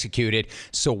actually execute it.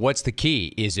 So what's the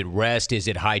key? Is it rest? Is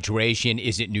it hydration?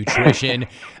 Is it nutrition?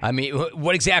 I mean,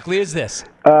 what exactly is this?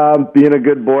 Being a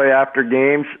good boy after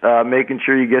games, making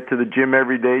sure you get to the gym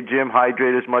every day,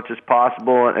 hydrate as much as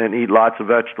possible, and eat lots of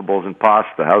vegetables and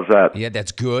pasta. How's that? Yeah,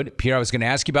 that's good. Pierre, I was going to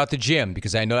ask you about the gym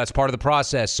because I know that's part of the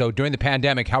process. So during the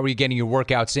pandemic, how were you getting your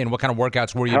workouts in? What kind of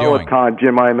workouts were you doing? Peloton,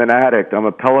 Jim, I'm an addict. I'm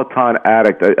a Peloton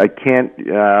addict. I can't,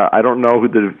 I don't know who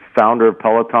the founder of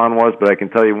Peloton was, but I can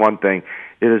tell you one thing.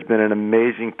 It has been an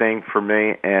amazing thing for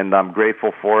me, and I'm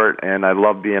grateful for it, and I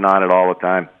love being on it all the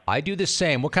time. I do the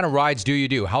same. What kind of rides do you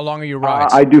do? How long are your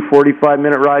rides? I do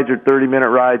 45-minute rides or 30-minute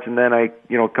rides, and then I,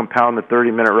 compound the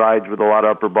 30-minute rides with a lot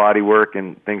of upper body work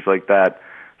and things like that.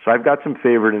 So I've got some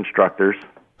favorite instructors.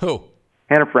 Who?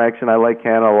 Hannah Frankson. I like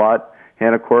Hannah a lot.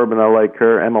 Hannah Corbin, I like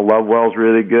her. Emma Lovewell's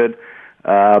really good.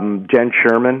 Jen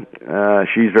Sherman,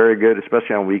 she's very good,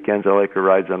 especially on weekends. I like her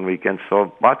rides on weekends.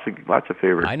 So lots of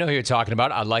favorites. I know who you're talking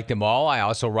about. I like them all. I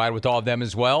also ride with all of them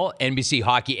as well. NBC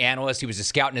hockey analyst. He was a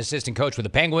scout and assistant coach with the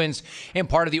Penguins and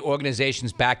part of the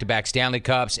organization's back-to-back Stanley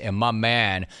Cups. And my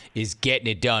man is getting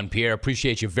it done. Pierre,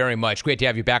 appreciate you very much. Great to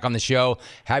have you back on the show.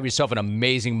 Have yourself an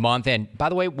amazing month. And by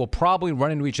the way, we'll probably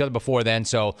run into each other before then.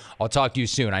 So I'll talk to you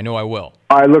soon. I know I will.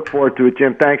 I look forward to it,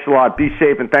 Jim. Thanks a lot. Be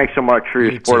safe, and thanks so much for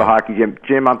your support of hockey, Jim.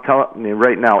 Jim, I'm telling you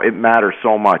right now, it matters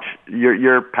so much.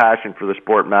 Your passion for the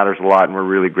sport matters a lot, and we're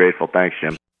really grateful. Thanks,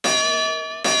 Jim.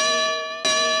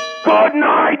 Good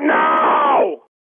night now.